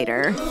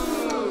spider.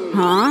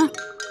 Huh?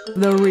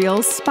 The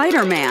real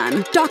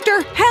Spider-Man.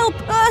 Doctor, help!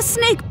 A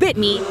snake bit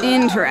me.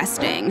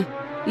 Interesting.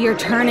 You're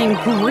turning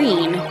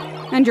green.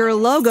 And your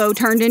logo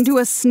turned into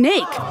a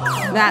snake.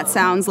 That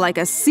sounds like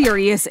a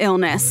serious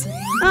illness.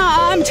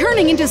 I'm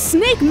turning into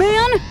Snake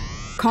Man!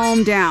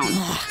 Calm down.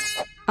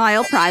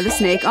 I'll pry the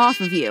snake off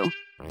of you.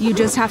 You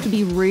just have to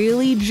be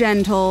really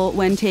gentle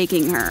when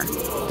taking her.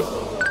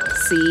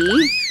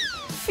 See?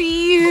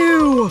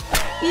 Phew!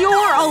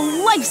 You're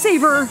a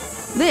lifesaver!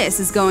 This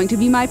is going to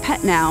be my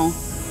pet now.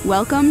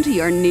 Welcome to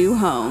your new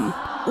home.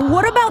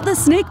 What about the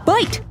snake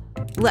bite?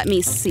 Let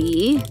me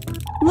see.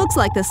 Looks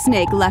like the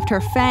snake left her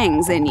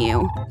fangs in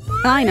you.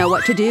 I know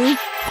what to do.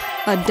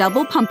 A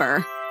double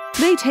pumper.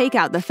 They take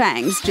out the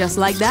fangs just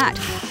like that.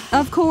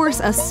 Of course,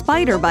 a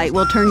spider bite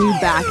will turn you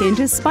back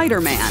into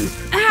Spider-Man.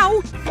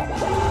 Ow!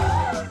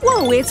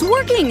 Whoa, it's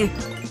working!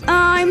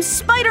 I'm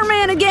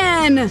Spider-Man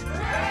again!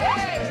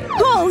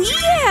 Oh,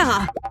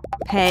 yeah!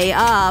 Pay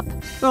up.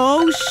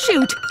 Oh,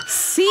 shoot!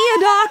 See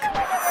ya,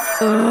 Doc!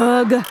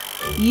 Ugh.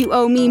 You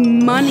owe me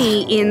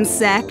money,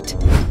 insect.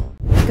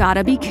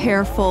 Gotta be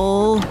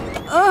careful.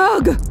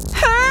 Ugh!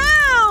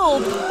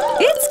 Help!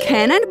 It's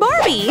Ken and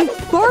Barbie!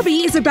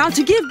 Barbie is about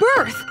to give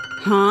birth!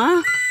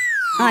 Huh?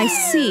 I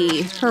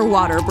see. Her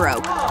water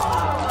broke.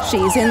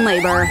 She's in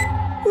labor.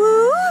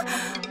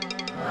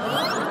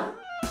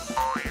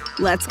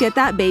 Let's get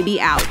that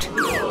baby out.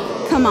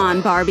 Come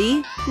on,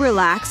 Barbie.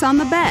 Relax on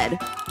the bed.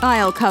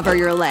 I'll cover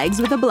your legs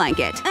with a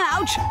blanket.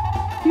 Ouch!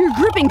 You're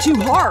gripping too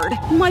hard.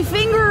 My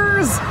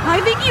fingers! I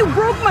think you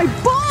broke my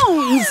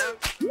bones!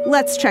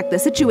 Let's check the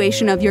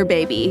situation of your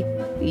baby.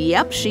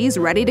 Yep, she's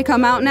ready to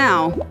come out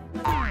now.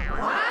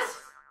 What?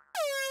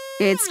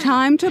 It's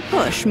time to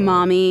push,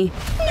 Mommy.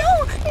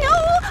 No,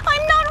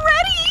 I'm not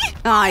ready!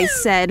 I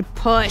said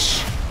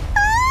push.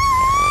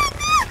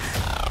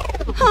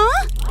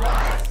 Huh?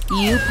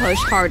 You push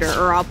harder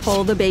or I'll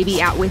pull the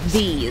baby out with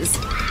these.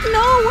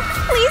 No,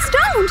 please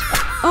don't!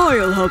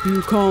 I'll help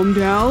you calm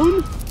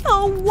down.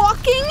 A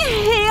walking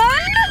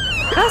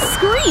hand? A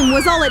scream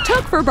was all it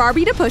took for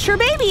Barbie to push her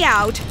baby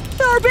out.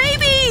 Our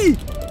baby!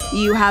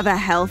 You have a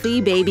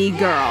healthy baby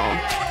girl.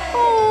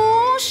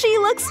 Oh, she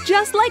looks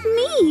just like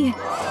me.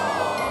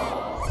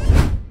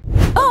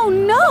 Oh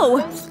no!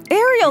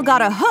 Ariel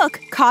got a hook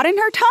caught in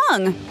her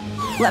tongue.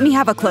 Let me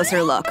have a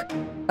closer look.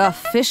 A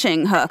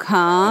fishing hook,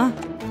 huh?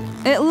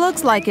 It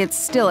looks like it's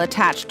still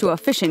attached to a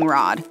fishing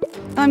rod.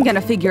 I'm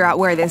gonna figure out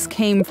where this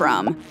came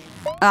from.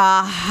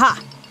 Aha!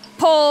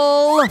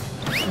 Pull!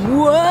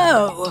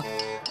 Whoa!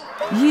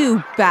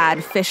 You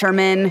bad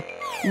fisherman.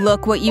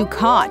 Look what you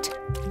caught.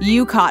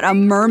 You caught a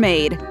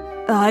mermaid.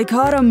 I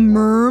caught a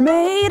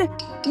mermaid?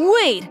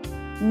 Wait!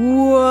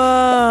 Whoa!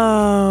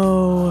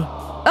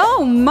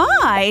 Oh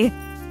my!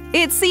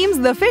 It seems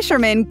the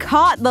fisherman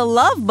caught the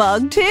love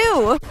bug too.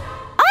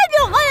 I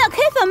don't want to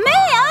kiss a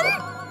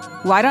man!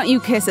 Why don't you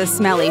kiss a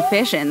smelly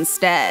fish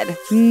instead?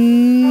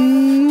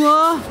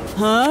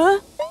 Huh?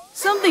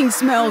 Something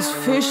smells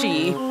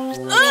fishy.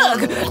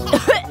 Ugh!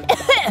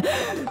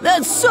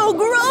 That's so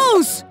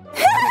gross!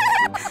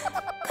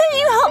 Can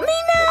you help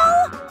me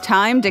now?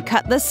 Time to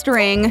cut the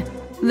string.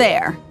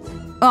 There.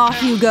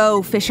 Off you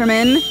go,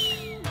 fisherman.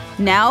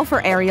 Now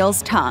for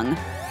Ariel's tongue.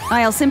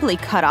 I'll simply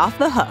cut off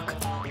the hook.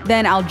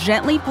 Then I'll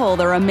gently pull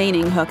the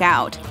remaining hook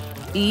out.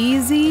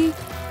 Easy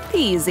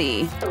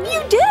peasy.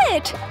 You did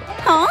it!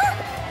 Huh?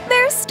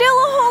 There's still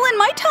a hole in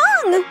my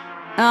tongue!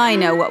 I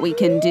know what we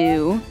can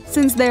do.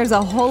 Since there's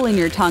a hole in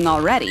your tongue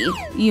already,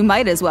 you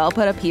might as well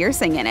put a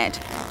piercing in it.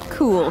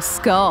 Cool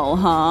skull,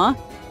 huh?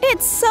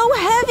 It's so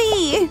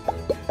heavy!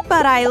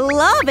 But I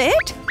love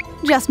it!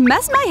 Just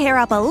mess my hair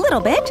up a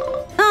little bit.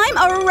 I'm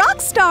a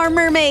rock star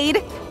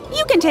mermaid!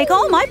 You can take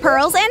all my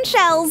pearls and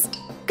shells.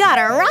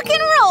 Gotta rock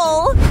and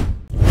roll!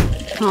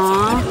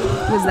 Huh?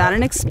 Was that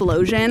an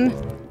explosion?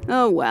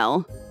 Oh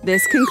well.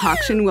 This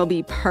concoction will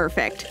be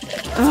perfect.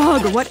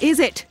 Ugh, what is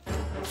it?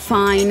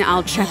 Fine,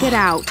 I'll check it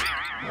out.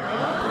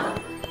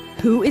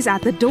 Who is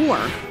at the door?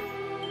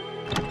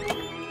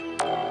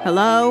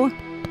 Hello?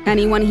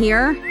 Anyone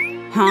here?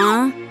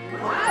 Huh?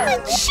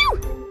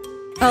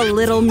 A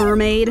little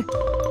mermaid?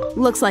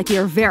 Looks like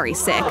you're very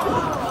sick.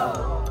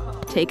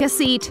 Take a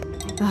seat.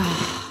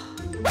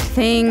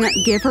 Thing,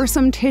 give her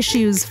some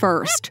tissues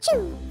first.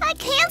 I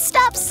can't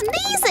stop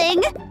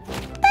sneezing!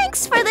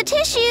 Thanks for the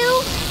tissue!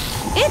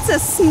 It's a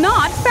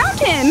snot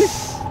fountain!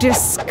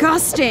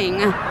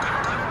 Disgusting!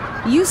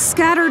 You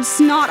scattered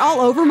snot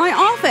all over my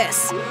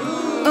office!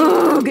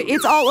 Ugh,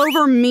 it's all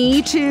over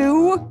me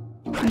too!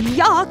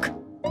 Yuck!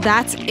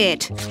 That's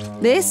it.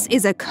 This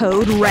is a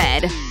code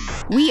red.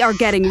 We are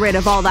getting rid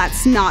of all that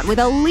snot with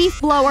a leaf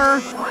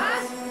blower.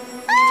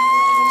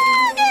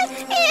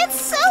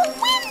 It's so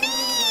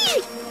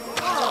windy!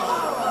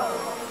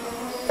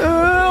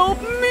 Help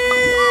me!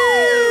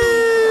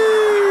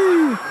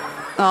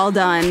 All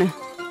done.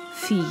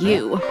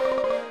 Phew.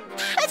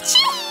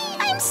 Achoo!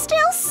 I'm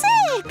still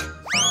sick!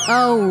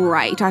 Oh,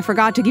 right. I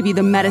forgot to give you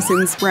the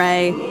medicine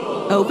spray.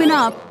 Open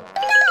up.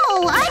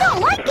 No, I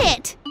don't like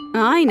it!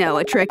 I know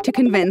a trick to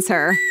convince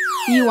her.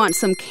 You want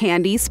some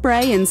candy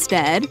spray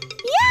instead?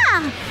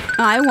 Yeah!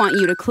 I want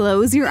you to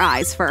close your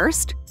eyes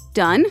first.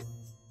 Done?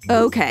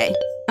 Okay.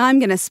 I'm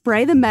gonna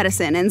spray the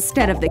medicine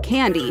instead of the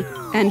candy,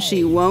 and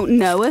she won't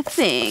know a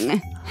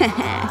thing.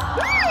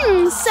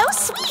 So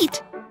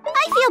sweet!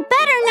 I feel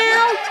better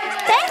now!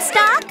 Thanks,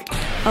 Doc!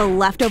 A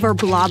leftover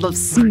blob of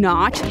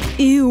snot?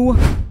 Ew.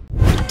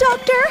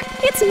 Doctor,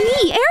 it's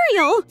me,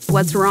 Ariel!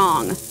 What's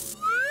wrong?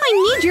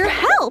 I need your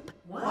help!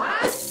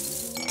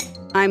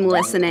 I'm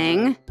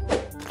listening.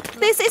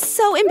 This is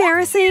so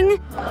embarrassing!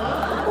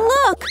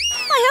 Look!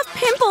 I have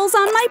pimples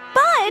on my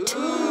butt!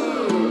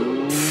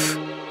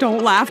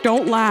 Don't laugh,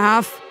 don't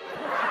laugh.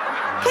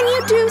 Can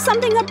you do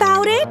something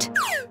about it?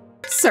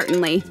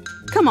 Certainly.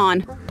 Come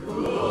on.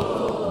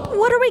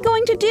 What are we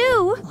going to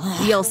do?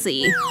 You'll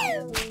see.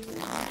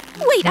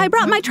 Wait, I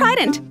brought my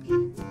trident!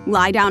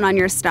 Lie down on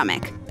your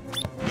stomach.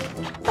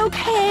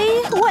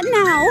 Okay, what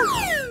now?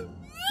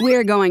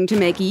 We're going to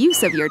make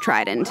use of your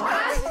trident.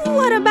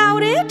 What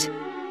about it?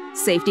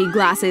 Safety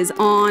glasses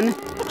on.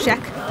 Check.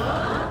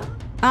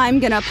 I'm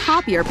gonna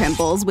pop your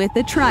pimples with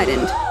the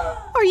trident.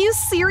 Are you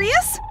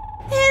serious?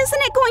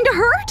 Isn't it going to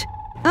hurt?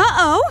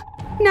 Uh-oh!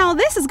 Now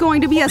this is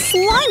going to be a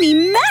slimy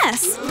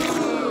mess!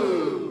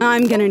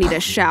 I'm gonna need a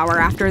shower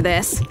after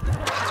this.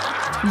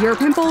 Your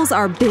pimples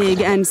are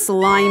big and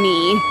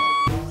slimy.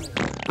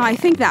 I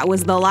think that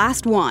was the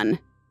last one.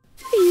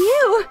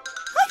 Phew!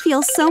 I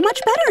feel so much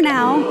better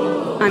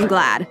now. I'm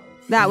glad.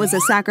 That was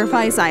a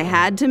sacrifice I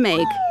had to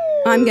make.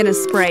 I'm gonna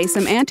spray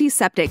some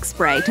antiseptic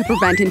spray to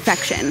prevent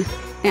infection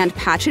and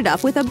patch it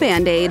up with a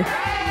Band-Aid. Wow!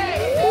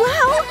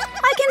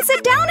 I can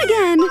sit down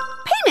again!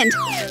 Payment!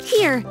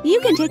 Here,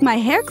 you can take my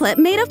hair clip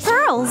made of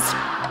pearls.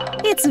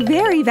 It's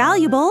very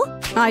valuable.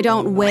 I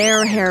don't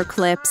wear hair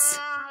clips.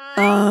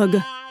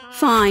 Ugh.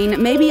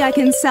 Fine, maybe I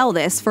can sell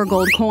this for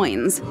gold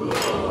coins.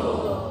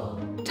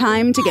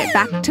 Time to get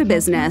back to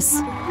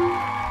business.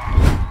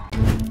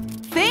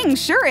 Thing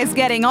sure is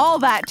getting all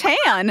that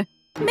tan.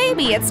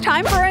 Maybe it's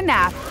time for a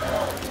nap.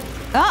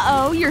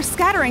 Uh-oh, you're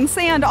scattering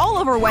sand all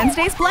over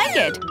Wednesday's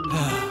blanket.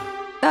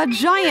 A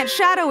giant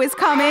shadow is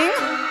coming.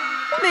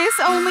 This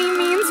only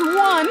means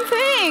one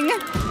thing.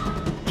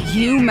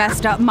 You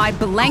messed up my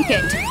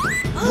blanket.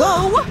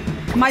 Whoa!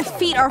 My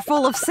feet are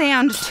full of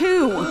sand,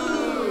 too.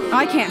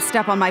 I can't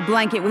step on my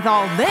blanket with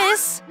all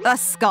this. A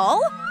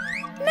skull?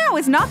 Now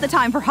is not the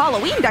time for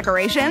Halloween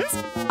decorations.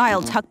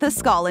 I'll tuck the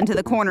skull into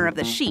the corner of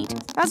the sheet,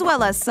 as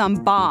well as some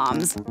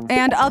bombs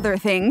and other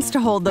things to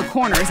hold the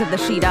corners of the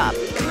sheet up.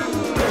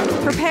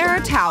 Prepare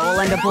a towel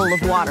and a bowl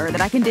of water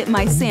that I can dip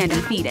my sandy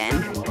feet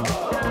in.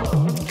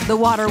 The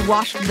water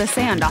washed the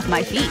sand off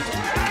my feet.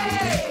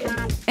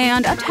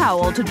 And a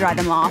towel to dry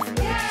them off.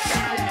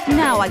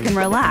 Now I can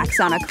relax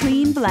on a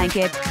clean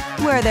blanket.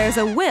 Where there's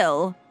a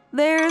will,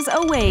 there's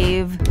a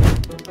wave.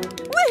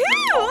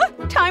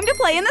 Woohoo! Time to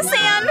play in the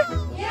sand!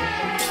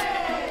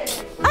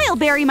 I'll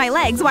bury my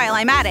legs while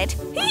I'm at it.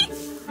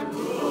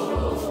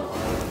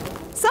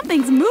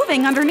 Something's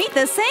moving underneath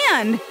the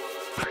sand.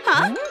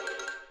 Huh?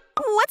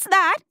 What's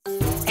that?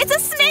 It's a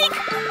snake!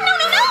 No,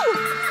 no, no!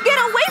 Get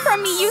away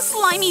from me, you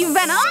slimy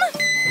venom!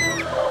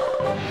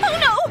 Oh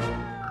no!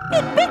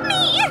 It bit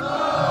me!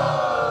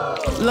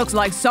 Looks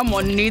like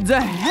someone needs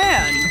a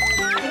hand.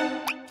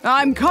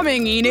 I'm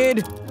coming,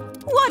 Enid.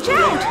 Watch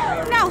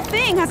out! Now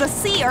Thing has a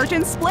sea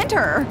urchin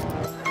splinter.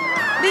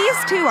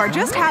 These two are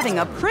just having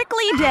a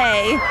prickly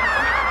day.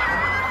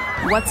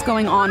 What's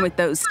going on with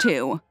those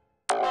two?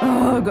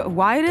 Ugh,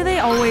 why do they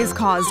always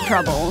cause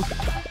trouble?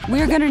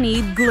 We're gonna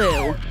need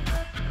glue.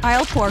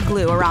 I'll pour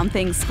glue around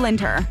things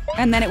splinter,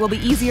 and then it will be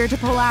easier to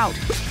pull out.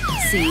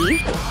 See?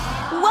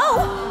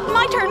 Whoa!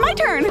 My turn, my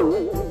turn!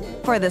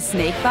 For the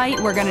snake bite,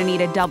 we're gonna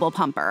need a double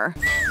pumper.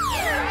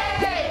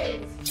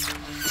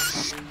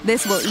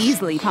 This will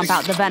easily pump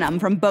out the venom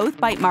from both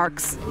bite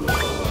marks.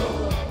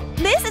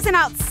 This is an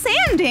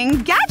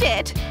outstanding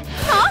gadget!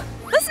 Huh?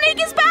 The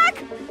snake is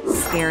back!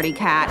 Scaredy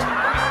cat.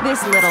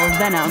 This little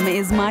venom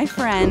is my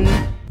friend.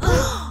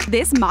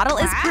 This model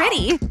is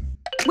pretty.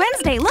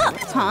 Wednesday, look!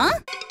 Huh?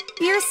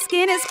 Your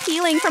skin is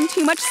peeling from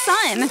too much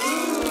sun.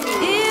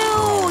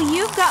 Ew,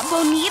 you've got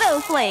bonito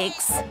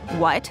flakes.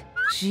 What?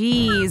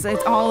 Jeez,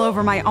 it's all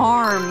over my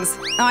arms.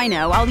 I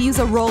know, I'll use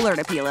a roller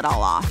to peel it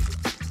all off.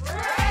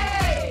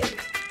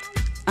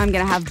 I'm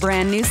gonna have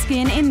brand new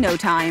skin in no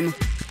time.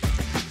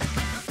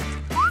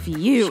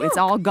 Phew, it's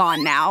all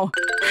gone now.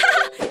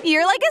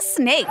 You're like a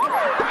snake.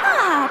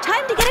 Ah,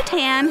 time to get a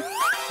tan.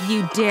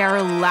 You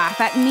dare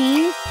laugh at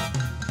me?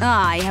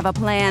 I have a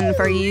plan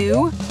for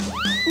you.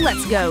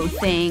 Let's go,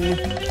 Thing.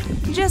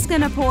 Just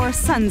gonna pour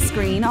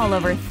sunscreen all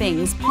over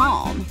Thing's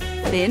palm.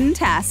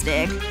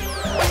 Fantastic.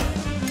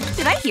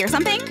 Did I hear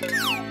something?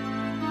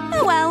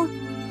 Oh well.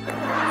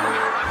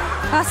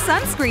 A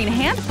sunscreen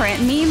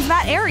handprint means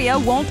that area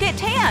won't get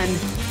tanned.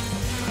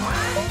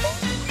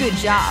 Good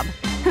job.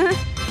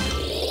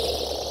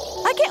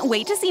 I can't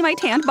wait to see my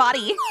tanned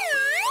body.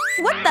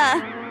 What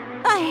the?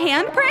 A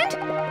handprint?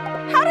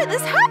 How did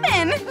this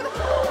happen?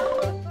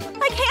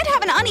 I can't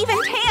have an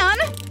uneven tan.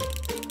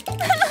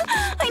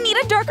 I need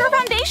a darker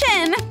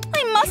foundation.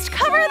 I must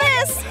cover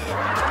this.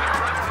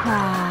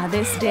 Ah,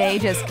 this day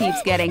just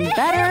keeps getting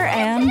better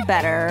and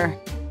better.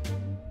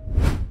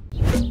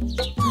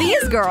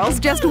 These girls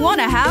just want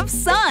to have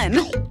sun.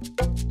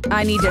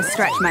 I need to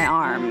stretch my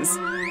arms.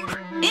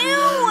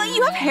 Ew,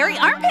 you have hairy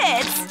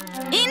armpits.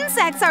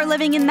 Insects are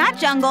living in that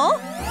jungle.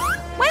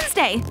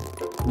 Wednesday,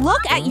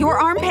 look at your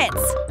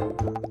armpits.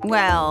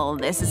 Well,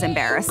 this is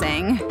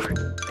embarrassing.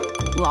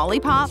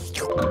 Lollipop?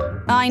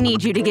 I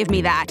need you to give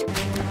me that.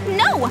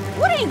 No!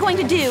 What are you going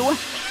to do?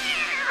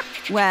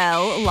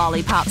 Well,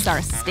 lollipops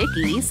are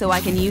sticky, so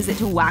I can use it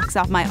to wax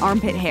off my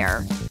armpit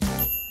hair.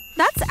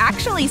 That's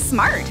actually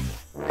smart.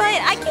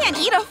 But I can't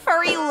eat a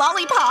furry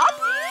lollipop.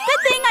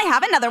 Good thing I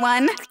have another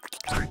one.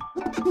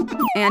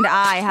 And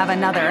I have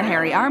another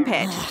hairy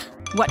armpit.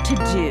 What to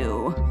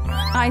do?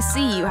 I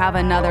see you have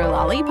another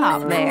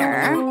lollipop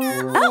there.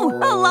 Oh,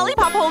 a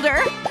lollipop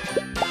holder!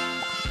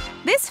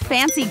 This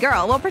fancy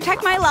girl will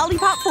protect my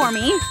lollipop for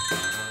me.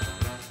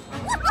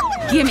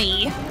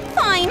 Gimme!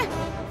 Fine.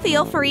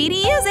 Feel free to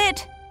use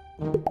it.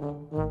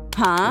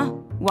 Huh?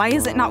 Why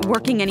is it not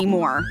working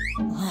anymore?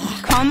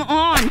 Come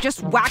on,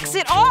 just wax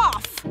it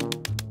off!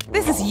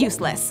 This is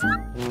useless.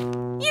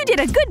 You did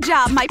a good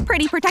job, my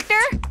pretty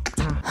protector.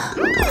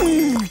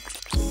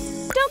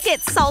 Don't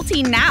get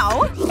salty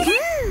now.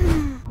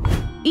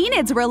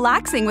 Enid's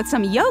relaxing with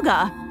some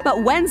yoga,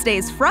 but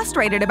Wednesday's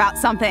frustrated about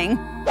something.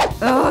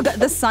 Ugh,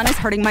 the sun is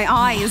hurting my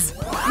eyes.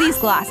 These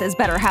glasses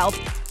better help.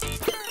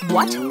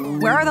 What?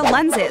 Where are the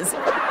lenses?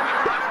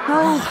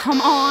 Oh,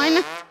 come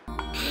on.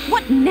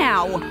 What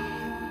now?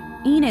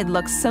 Enid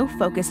looks so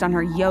focused on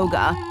her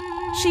yoga.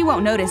 She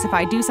won't notice if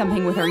I do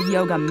something with her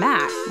yoga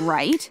mat,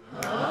 right?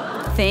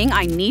 Thing,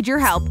 I need your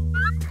help.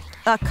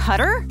 A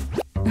cutter?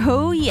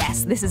 Oh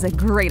yes, this is a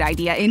great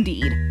idea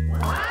indeed.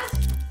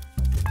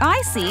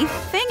 I see.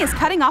 Thing is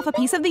cutting off a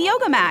piece of the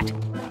yoga mat.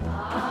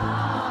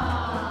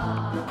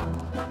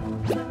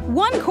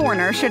 One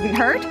corner shouldn't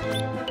hurt.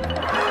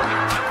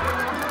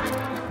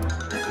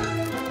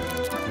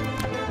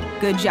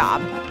 Good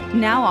job.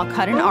 Now I'll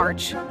cut an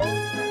arch.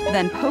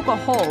 Then poke a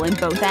hole in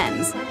both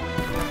ends.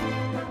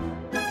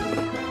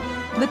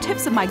 The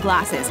tips of my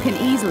glasses can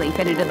easily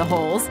fit into the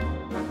holes.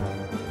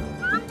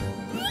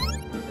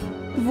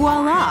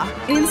 Voila!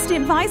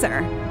 Instant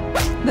visor.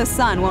 The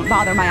sun won't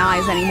bother my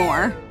eyes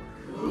anymore.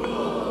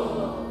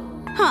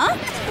 Huh?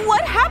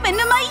 What happened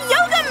to my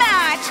yoga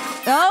mat?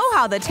 Oh,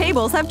 how the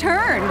tables have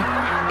turned.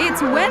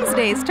 It's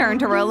Wednesday's turn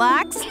to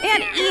relax,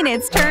 and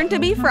Enid's turn to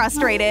be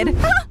frustrated.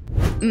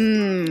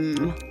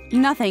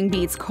 Nothing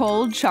beats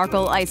cold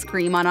charcoal ice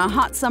cream on a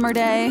hot summer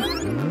day.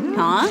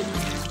 Huh?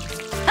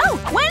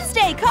 Oh,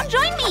 Wednesday, come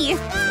join me!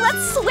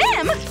 Let's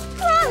swim!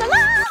 La la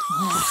la!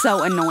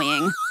 So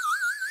annoying.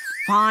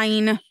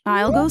 Fine,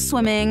 I'll go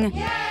swimming.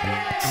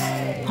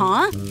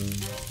 Huh?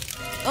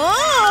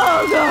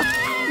 Ugh!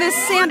 This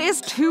sand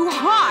is too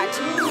hot!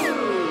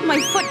 My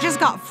foot just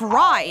got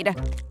fried.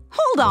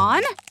 Hold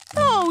on.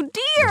 Oh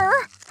dear!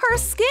 Her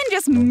skin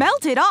just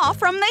melted off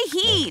from the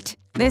heat.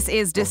 This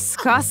is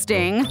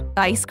disgusting.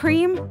 Ice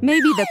cream?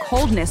 Maybe the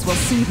coldness will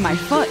soothe my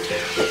foot.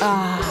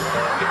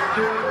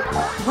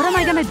 What am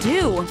I gonna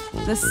do?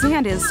 The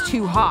sand is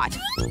too hot.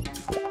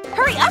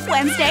 Hurry up,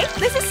 Wednesday!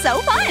 This is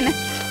so fun!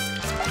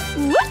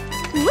 Whoop!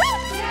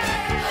 Whoop!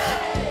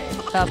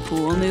 A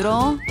pool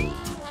noodle?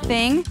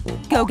 Thing?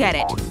 Go get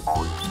it.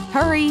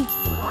 Hurry!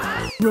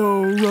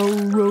 Row, row,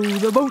 row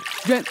the boat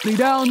gently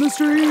down the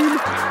stream.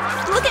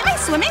 Look at my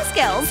swimming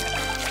skills!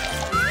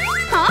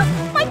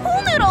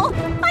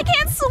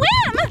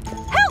 swim!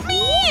 Help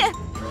me!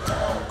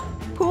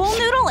 Pool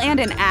noodle and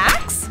an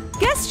axe?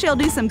 Guess she'll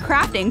do some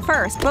crafting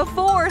first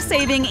before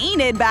saving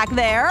Enid back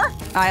there.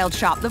 I'll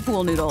chop the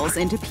pool noodles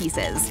into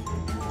pieces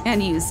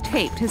and use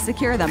tape to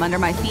secure them under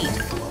my feet.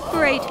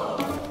 Great.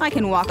 I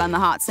can walk on the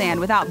hot sand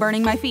without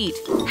burning my feet.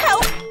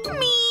 Help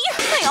me!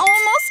 I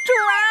almost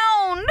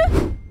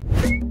drowned!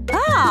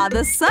 Ah,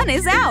 the sun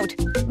is out!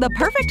 The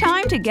perfect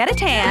time to get a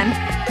tan.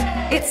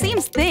 It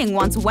seems Thing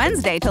wants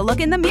Wednesday to look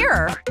in the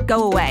mirror.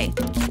 Go away.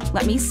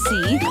 Let me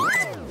see.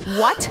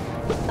 What?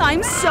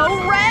 I'm so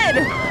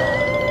red!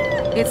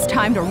 It's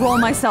time to roll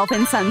myself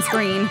in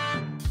sunscreen.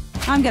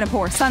 I'm gonna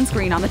pour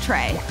sunscreen on the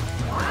tray.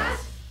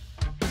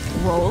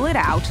 Roll it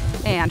out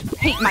and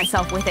paint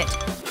myself with it.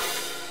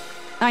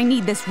 I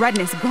need this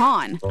redness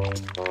gone.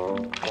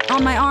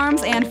 On my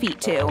arms and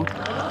feet too.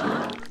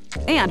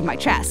 And my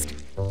chest.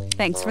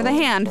 Thanks for the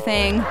hand,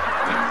 Thing.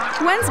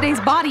 Wednesday's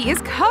body is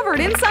covered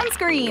in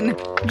sunscreen.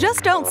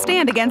 Just don't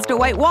stand against a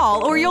white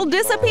wall or you'll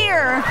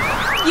disappear.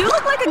 You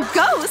look like a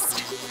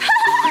ghost.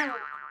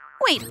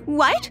 Wait,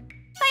 what?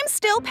 I'm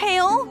still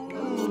pale.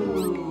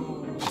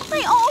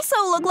 I also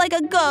look like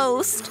a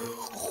ghost.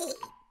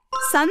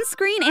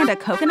 Sunscreen and a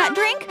coconut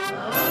drink?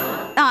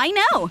 I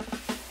know.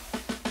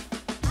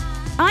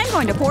 I'm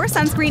going to pour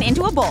sunscreen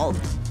into a bowl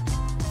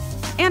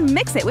and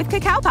mix it with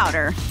cacao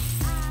powder.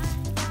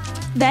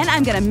 Then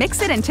I'm gonna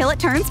mix it until it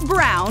turns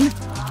brown.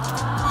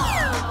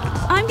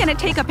 I'm gonna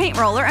take a paint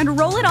roller and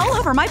roll it all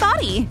over my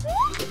body.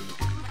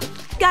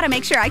 Gotta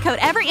make sure I coat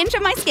every inch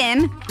of my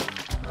skin.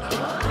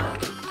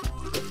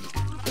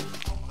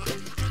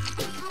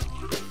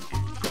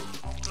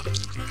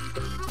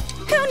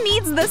 Who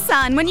needs the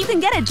sun when you can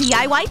get a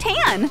DIY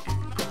tan?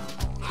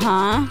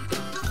 Huh?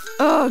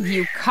 Ugh,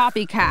 you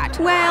copycat.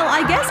 Well,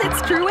 I guess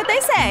it's true what they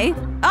say.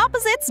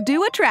 Opposites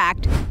do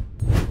attract.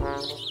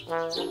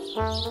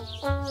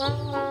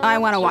 I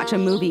want to watch a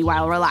movie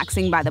while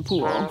relaxing by the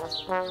pool.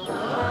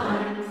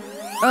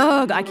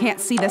 Ugh, I can't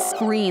see the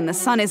screen. The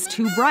sun is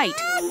too bright.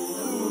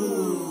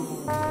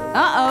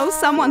 Uh-oh,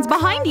 someone's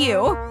behind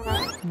you.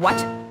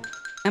 What?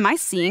 Am I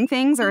seeing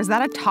things or is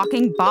that a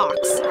talking box?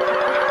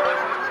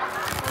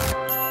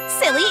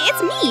 Silly,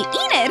 it's me,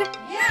 Enid!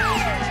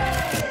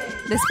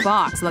 This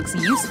box looks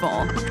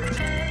useful.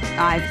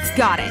 I've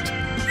got it.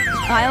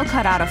 I'll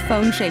cut out a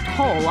phone-shaped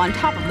hole on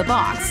top of the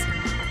box.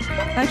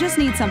 I just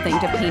need something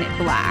to paint it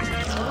black.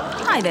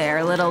 Hi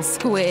there, little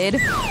squid.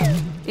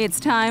 It's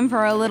time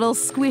for a little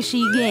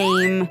squishy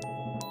game.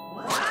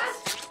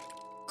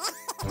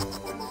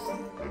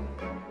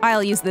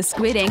 I'll use the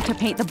squid ink to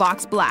paint the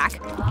box black.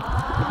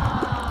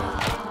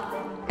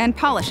 And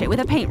polish it with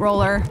a paint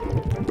roller.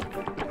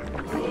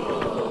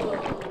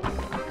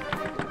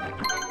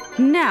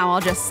 Now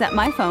I'll just set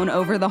my phone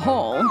over the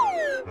hole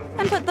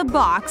and put the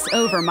box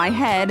over my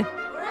head.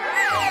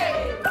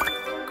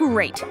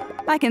 Great.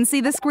 I can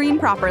see the screen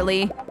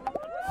properly.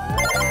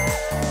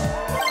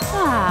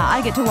 Ah,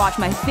 I get to watch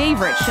my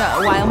favorite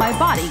show while my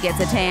body gets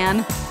a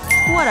tan.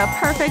 What a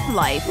perfect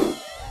life.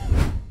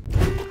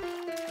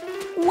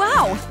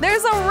 Wow,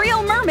 there's a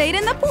real mermaid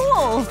in the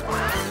pool!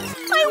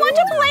 I want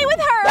to play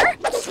with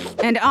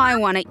her! And I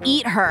want to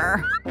eat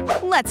her.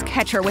 Let's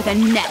catch her with a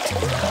net.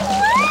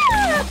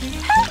 Ah,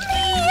 help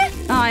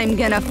me! I'm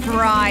gonna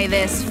fry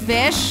this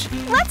fish.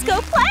 Let's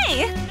go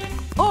play!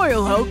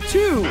 I'll help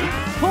too.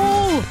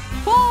 Pull!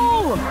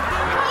 Pull!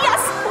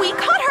 Yes, we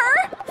caught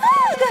her!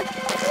 Ugh,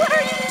 what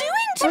are you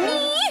doing to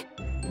me?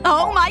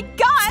 Oh my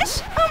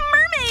gosh! A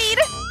mermaid!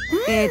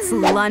 It's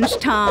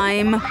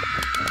lunchtime.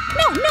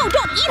 No,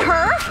 don't eat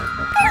her!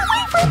 Get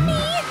away from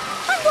me!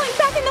 I'm going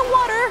back in the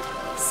water!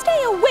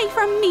 Stay away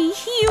from me,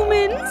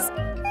 humans!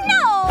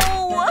 No!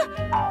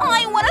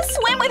 I want to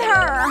swim with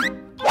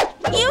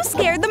her! You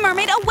scared the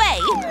mermaid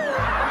away!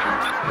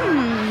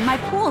 My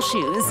pool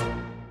shoes.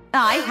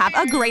 I have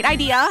a great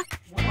idea!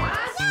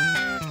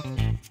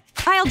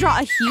 I'll draw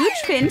a huge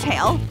fin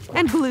tail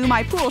and glue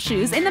my pool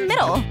shoes in the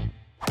middle.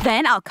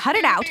 Then I'll cut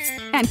it out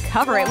and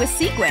cover it with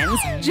sequins,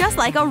 just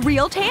like a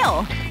real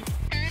tail.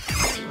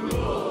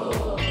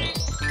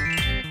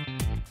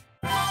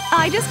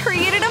 I just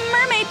created a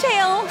mermaid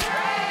tail!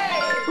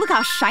 Look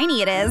how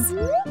shiny it is!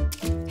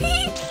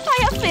 I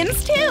have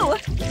fins too!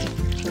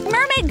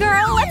 Mermaid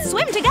girl, let's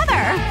swim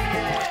together!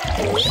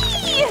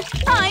 Whee!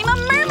 I'm a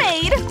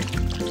mermaid!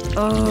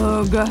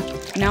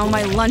 Ugh, now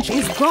my lunch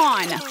is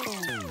gone!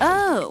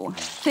 Oh,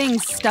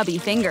 Thing's stubby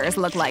fingers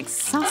look like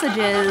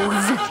sausages.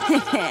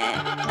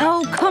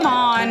 Oh, come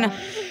on!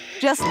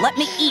 Just let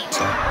me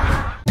eat!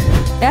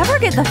 Ever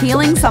get the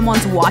feeling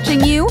someone's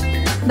watching you?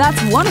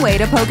 That's one way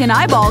to poke an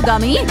eyeball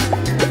gummy.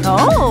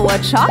 Oh, a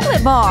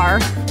chocolate bar.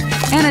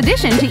 An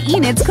addition to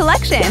Enid's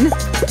collection.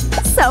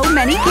 So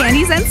many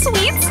candies and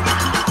sweets.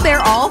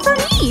 They're all for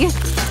me.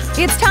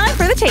 It's time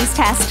for the taste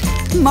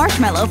test.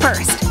 Marshmallow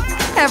first.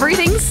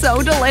 Everything's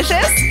so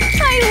delicious.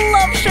 I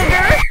love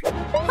sugar.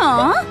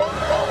 Huh?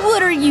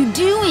 What are you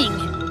doing?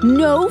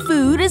 No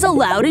food is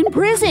allowed in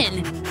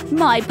prison.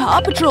 My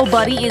Paw Patrol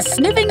buddy is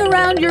sniffing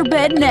around your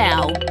bed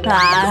now.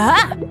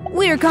 Aha!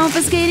 We're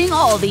confiscating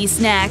all these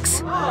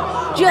snacks.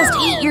 Just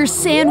eat your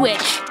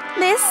sandwich.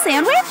 This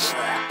sandwich?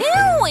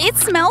 Ew, it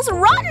smells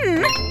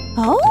rotten!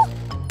 Oh?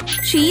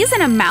 Cheese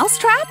in a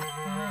mousetrap?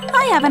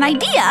 I have an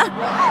idea!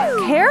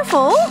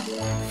 Careful!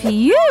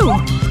 Phew!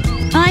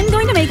 I'm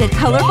going to make a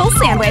colorful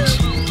sandwich.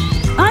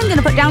 I'm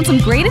gonna put down some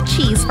grated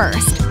cheese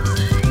first.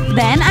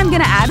 Then I'm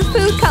gonna add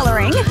food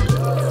coloring.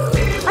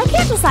 I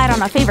can't decide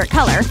on a favorite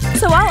color,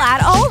 so I'll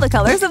add all the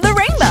colors of the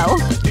rainbow.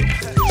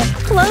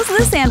 Close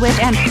the sandwich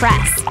and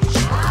press.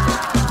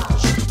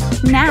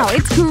 Now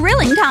it's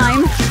grilling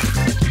time!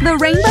 The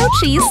rainbow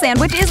cheese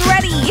sandwich is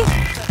ready!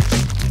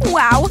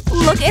 Wow,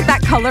 look at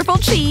that colorful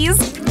cheese!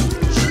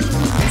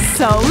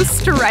 So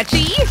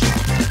stretchy!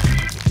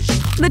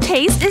 The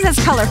taste is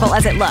as colorful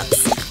as it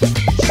looks.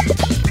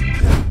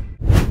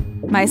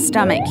 My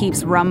stomach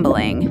keeps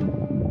rumbling.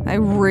 I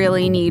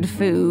really need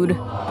food.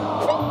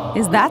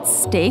 Is that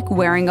steak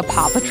wearing a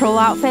Paw Patrol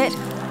outfit?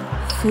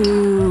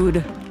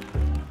 Food.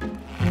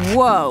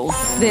 Whoa,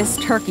 this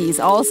turkey's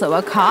also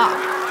a cop.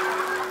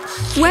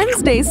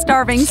 Wednesday's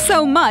starving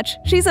so much,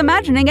 she's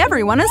imagining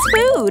everyone as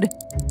food.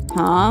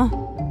 Huh?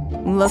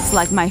 Looks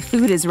like my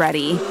food is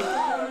ready.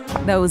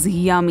 Those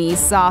yummy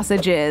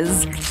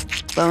sausages.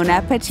 Bon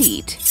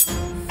appetit.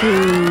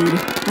 Food.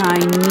 I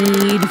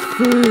need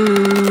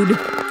food.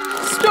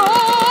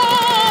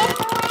 Stop!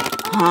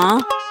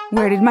 Huh?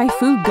 Where did my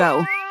food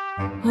go?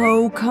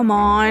 Oh, come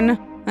on.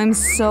 I'm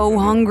so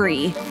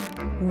hungry.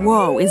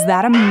 Whoa, is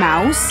that a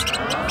mouse?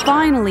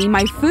 Finally,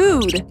 my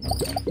food!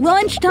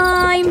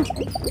 Lunchtime!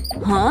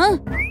 Huh?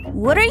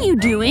 What are you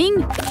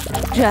doing?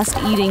 Just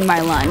eating my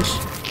lunch.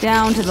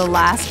 Down to the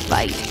last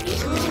bite.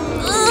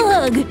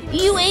 Ugh!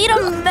 You ate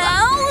a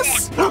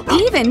mouse?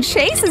 Even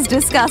Chase is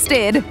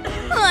disgusted!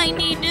 I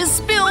need to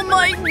spill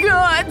my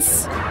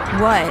guts!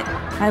 What?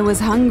 I was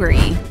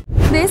hungry.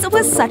 This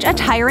was such a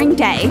tiring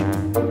day.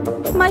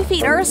 My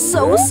feet are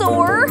so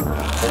sore.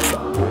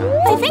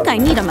 I think I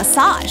need a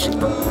massage.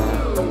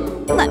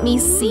 Let me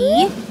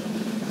see.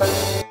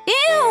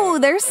 Ew,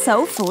 they're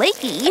so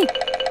flaky.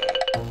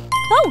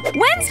 Oh,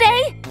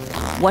 Wednesday!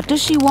 What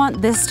does she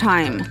want this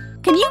time?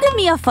 Can you give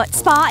me a foot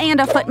spa and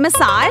a foot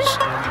massage?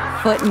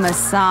 Foot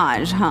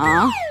massage,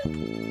 huh?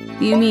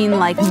 You mean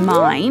like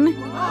mine?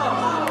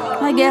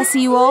 I guess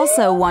you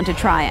also want to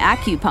try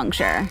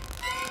acupuncture.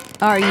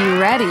 Are you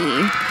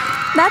ready?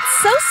 That's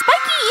so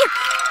spiky!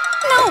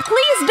 No,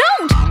 please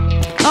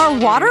don't! Are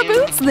water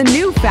boots the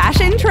new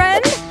fashion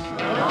trend?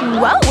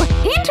 Whoa,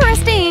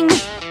 interesting!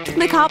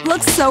 The cop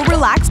looks so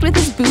relaxed with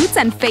his boots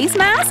and face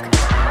mask.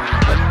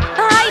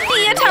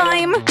 Idea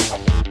time!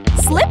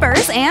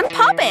 Slippers and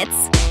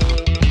poppets.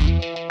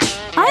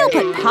 I'll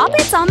put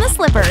poppets on the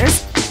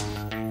slippers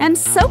and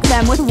soak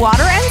them with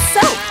water and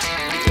soap.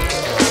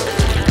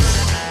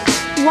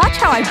 Watch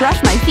how I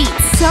brush my feet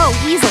so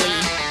easily.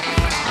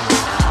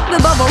 The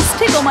bubbles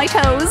tickle my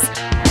toes.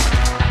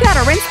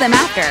 Gotta rinse them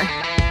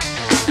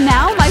after.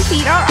 Now my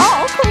feet are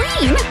all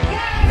clean!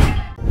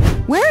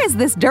 Where is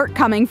this dirt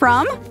coming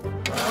from?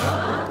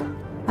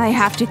 I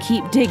have to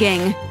keep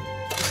digging.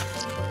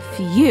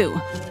 Phew.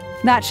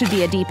 That should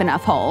be a deep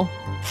enough hole.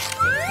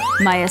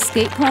 My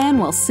escape plan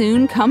will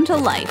soon come to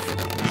life.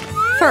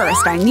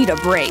 First, I need a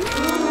break.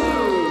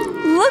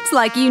 Looks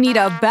like you need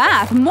a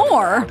bath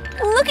more.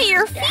 Look at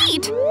your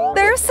feet!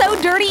 They're so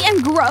dirty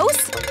and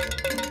gross.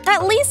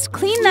 At least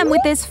clean them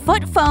with this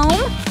foot foam.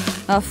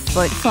 A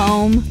foot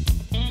foam?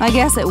 I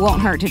guess it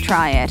won't hurt to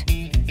try it.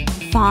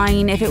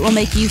 Fine, if it will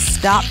make you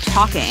stop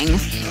talking.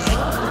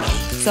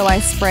 So I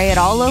spray it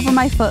all over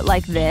my foot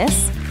like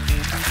this,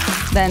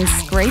 then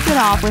scrape it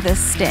off with a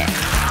stick.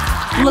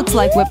 Looks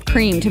like whipped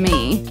cream to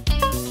me.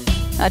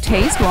 A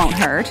taste won't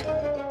hurt.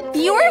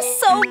 You're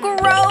so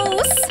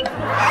gross!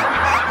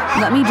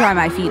 Let me dry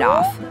my feet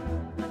off.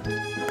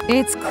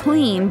 It's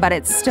clean, but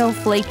it's still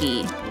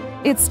flaky.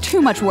 It's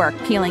too much work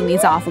peeling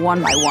these off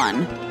one by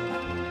one.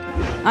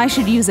 I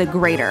should use a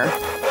grater.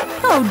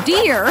 Oh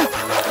dear!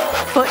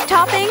 Foot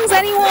toppings,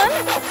 anyone?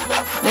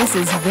 This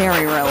is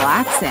very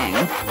relaxing.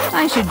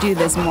 I should do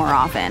this more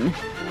often.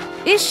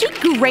 Is she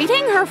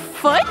grating her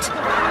foot?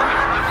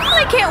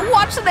 I can't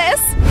watch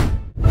this!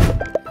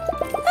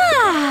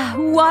 Ah,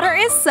 water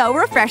is so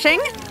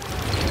refreshing.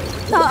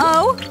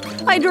 Uh-oh,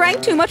 I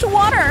drank too much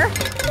water.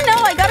 No,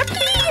 I gotta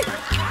pee!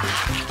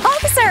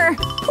 Officer,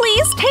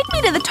 please take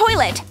me to the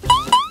toilet.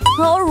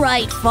 All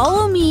right,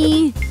 follow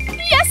me.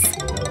 Yes!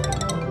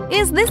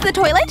 Is this the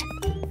toilet?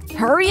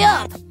 Hurry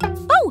up!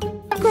 Oh,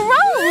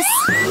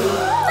 gross!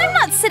 I'm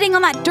not sitting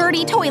on that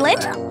dirty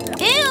toilet.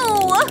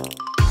 Ew!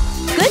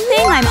 Good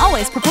thing I'm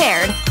always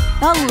prepared.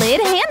 A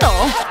lid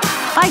handle.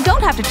 I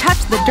don't have to touch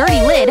the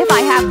dirty lid if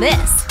I have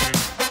this.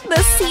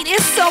 The seat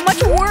is so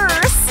much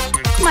worse.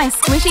 My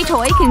squishy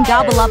toy can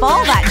gobble up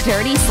all that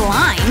dirty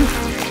slime.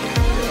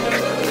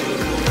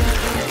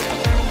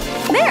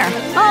 There,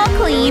 all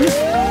clean.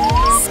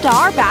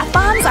 Star bath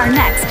bombs are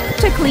next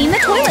to clean the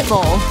toilet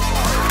bowl.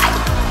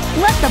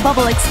 Let the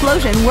bubble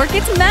explosion work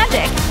its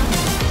magic.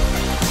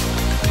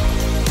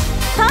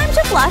 Time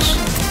to flush.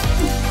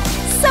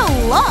 So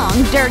long,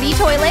 dirty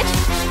toilet.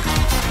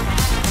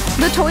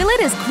 The toilet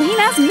is clean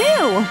as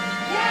new.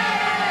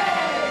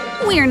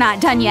 We're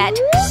not done yet.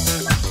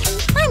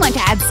 I want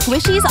to add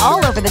squishies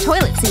all over the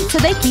toilet seat so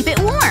they keep it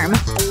warm.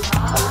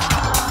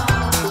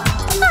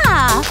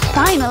 Ah,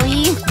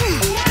 finally.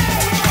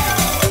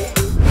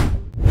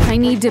 I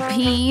need to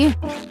pee.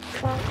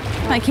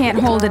 I can't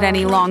hold it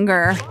any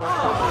longer.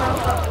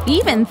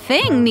 Even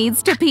Thing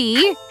needs to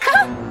pee.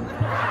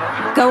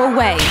 Go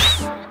away.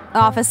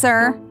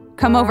 Officer,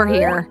 come over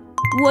here.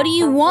 What do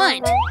you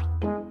want?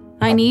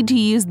 I need to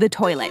use the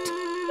toilet.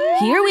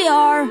 Here we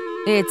are.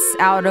 It's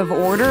out of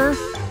order?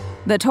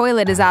 The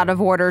toilet is out of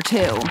order,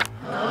 too.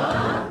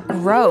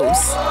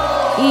 Gross.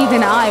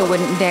 Even I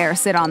wouldn't dare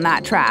sit on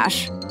that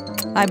trash.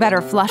 I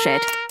better flush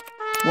it.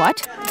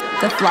 What?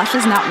 The flush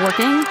is not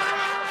working?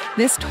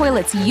 This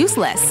toilet's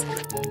useless.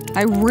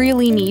 I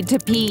really need to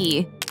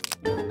pee.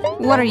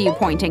 What are you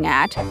pointing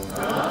at?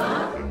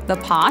 The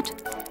pot?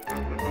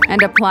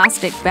 And a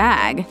plastic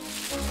bag.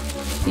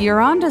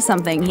 You're onto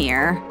something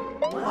here.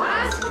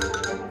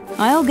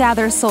 I'll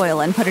gather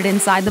soil and put it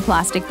inside the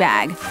plastic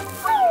bag.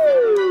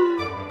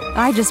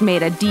 I just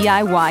made a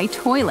DIY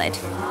toilet.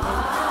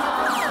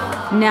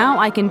 Now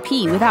I can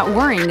pee without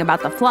worrying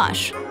about the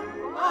flush.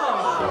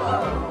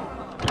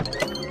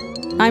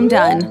 I'm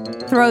done.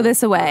 Throw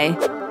this away.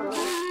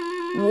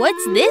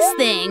 What's this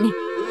thing?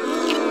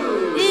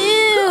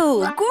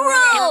 Ew,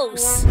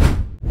 gross!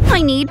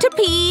 I need to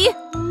pee.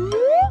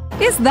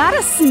 Is that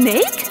a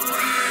snake?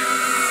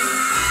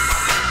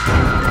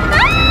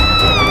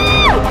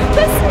 Ah!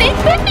 The snake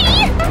bit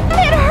me!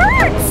 It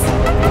hurts!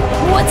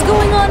 What's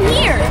going on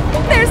here?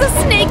 There's a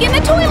snake in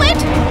the toilet!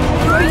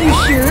 Are you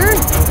sure?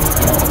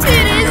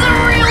 It is a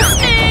real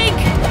snake!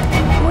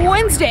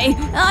 Wednesday,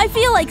 I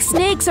feel like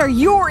snakes are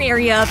your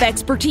area of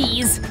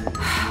expertise.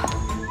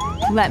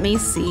 Let me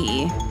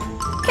see.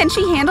 Can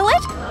she handle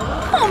it?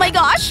 Oh my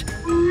gosh!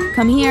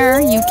 Come here,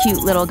 you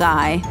cute little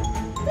guy.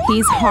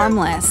 He's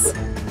harmless.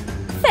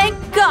 Thank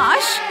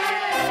gosh!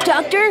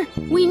 Doctor,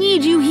 we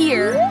need you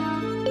here.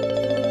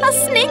 A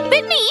snake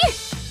bit me!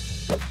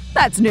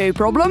 That's no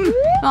problem.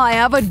 I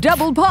have a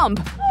double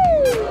pump.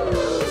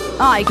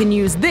 I can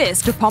use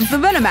this to pump the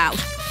venom out.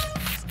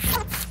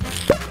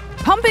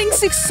 Pumping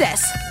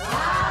success!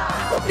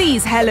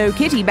 These Hello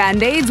Kitty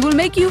Band-Aids will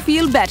make you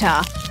feel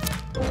better.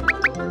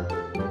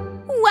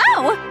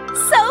 Wow!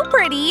 So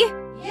pretty!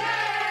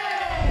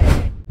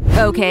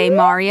 Okay,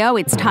 Mario,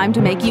 it's time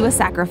to make you a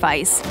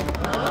sacrifice.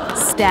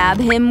 Stab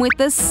him with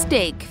the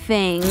stake,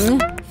 Thing.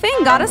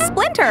 Thing got a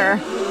splinter!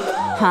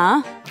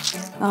 Huh?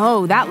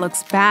 Oh, that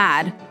looks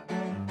bad.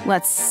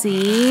 Let's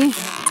see…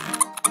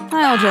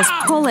 I'll just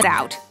pull it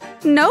out.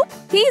 Nope,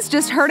 he's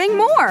just hurting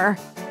more.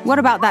 What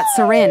about that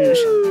syringe?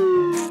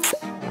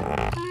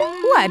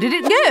 Where did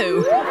it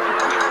go?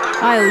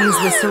 I'll use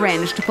the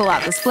syringe to pull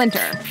out the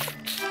splinter.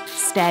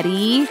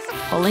 Steady.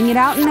 Pulling it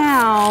out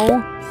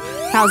now.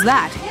 How's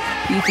that?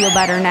 You feel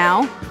better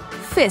now?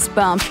 Fist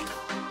bump.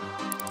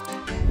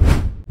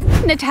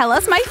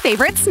 Nutella's my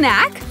favorite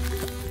snack.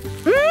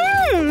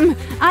 Mmm!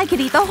 I could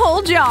eat the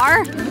whole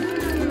jar.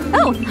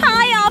 Oh,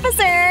 hi,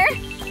 officer!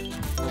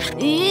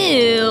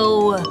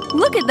 Ew!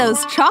 Look at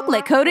those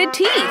chocolate-coated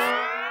teeth.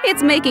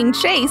 It's making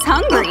Chase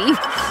hungry.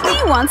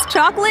 He wants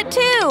chocolate,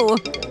 too.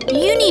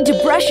 You need to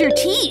brush your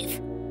teeth.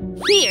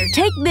 Here,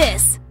 take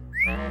this.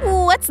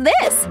 What's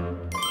this?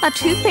 A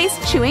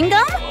toothpaste chewing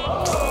gum?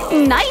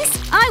 Nice!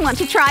 I want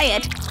to try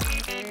it.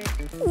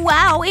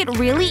 Wow, it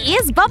really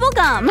is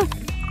bubblegum.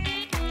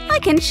 I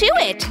can chew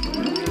it.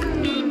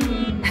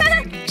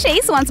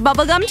 Chase wants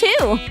bubblegum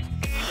too.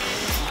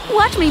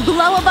 Watch me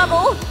blow a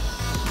bubble.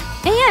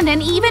 And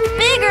an even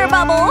bigger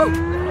bubble.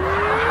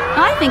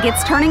 I think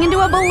it's turning into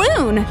a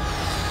balloon.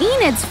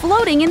 Enid's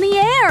floating in the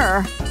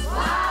air.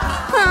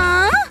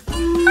 Huh?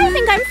 I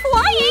think I'm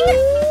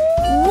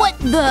flying. What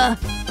the…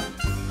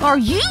 Are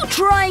you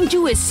trying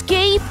to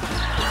escape?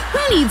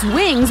 Who needs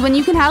wings when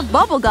you can have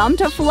bubblegum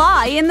to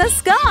fly in the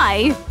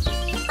sky?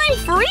 I'm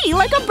free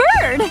like a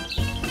bird!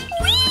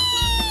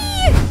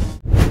 Whee!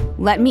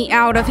 Let me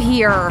out of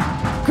here!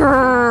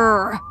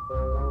 Grrr!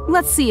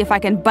 Let's see if I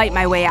can bite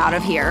my way out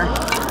of here.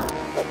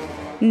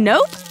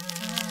 Nope!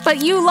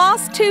 But you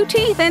lost 2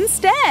 teeth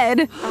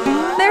instead!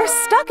 They're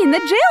stuck in the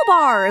jail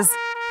bars!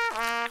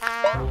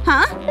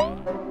 Huh?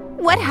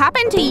 What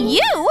happened to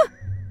you?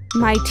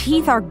 My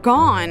teeth are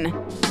gone.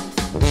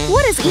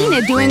 What is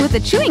Enid doing with the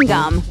chewing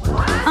gum?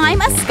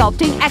 I'm a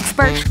sculpting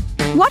expert.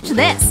 Watch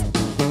this.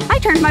 I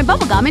turned my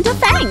bubblegum into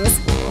fangs.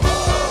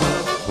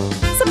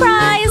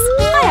 Surprise!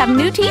 I have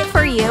new teeth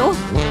for you.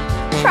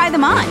 Try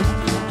them on.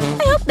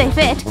 I hope they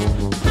fit.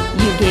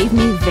 You gave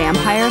me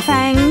vampire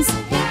fangs?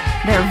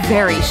 They're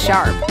very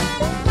sharp.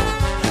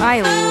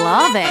 I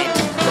love it.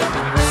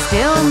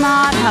 Still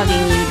not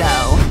hugging you,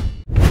 though.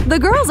 The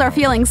girls are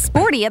feeling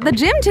sporty at the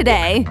gym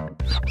today.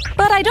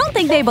 But I don't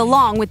think they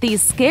belong with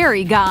these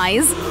scary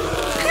guys.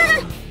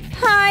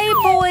 Hi,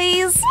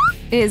 boys.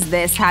 Is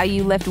this how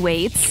you lift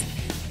weights?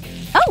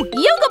 Oh,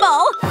 yoga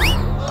ball!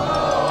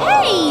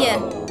 Hey!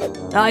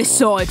 I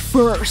saw it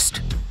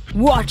first.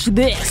 Watch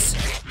this.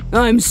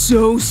 I'm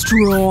so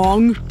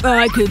strong,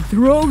 I could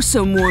throw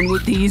someone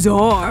with these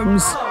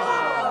arms.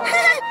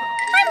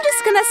 I'm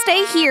just gonna stay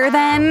stay here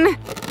then.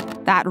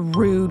 That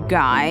rude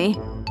guy.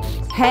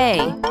 Hey.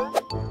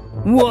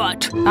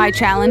 What? I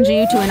challenge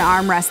you to an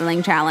arm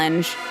wrestling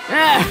challenge.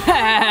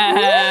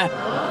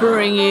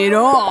 Bring it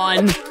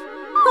on.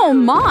 Oh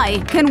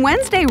my, can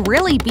Wednesday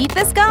really beat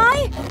this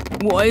guy?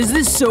 Why is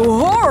this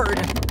so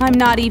hard? I'm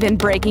not even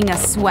breaking a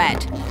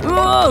sweat.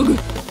 Ugh!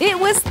 It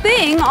was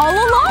Thing all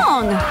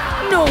along.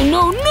 No,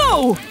 no,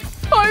 no!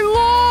 I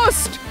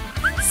lost!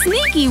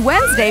 Sneaky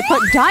Wednesday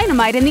put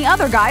dynamite in the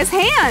other guy's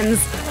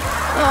hands.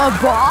 A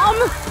bomb?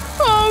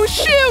 Oh,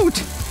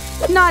 shoot!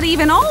 Not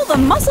even all the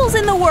muscles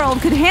in the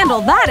world could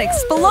handle that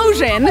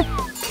explosion.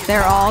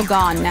 They're all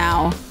gone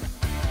now.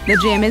 The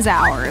gym is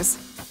ours.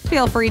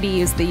 Feel free to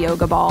use the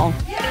yoga ball.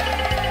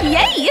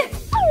 Yay!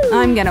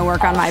 I'm gonna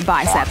work on my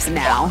biceps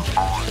now.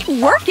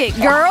 Work it,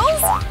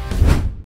 girls!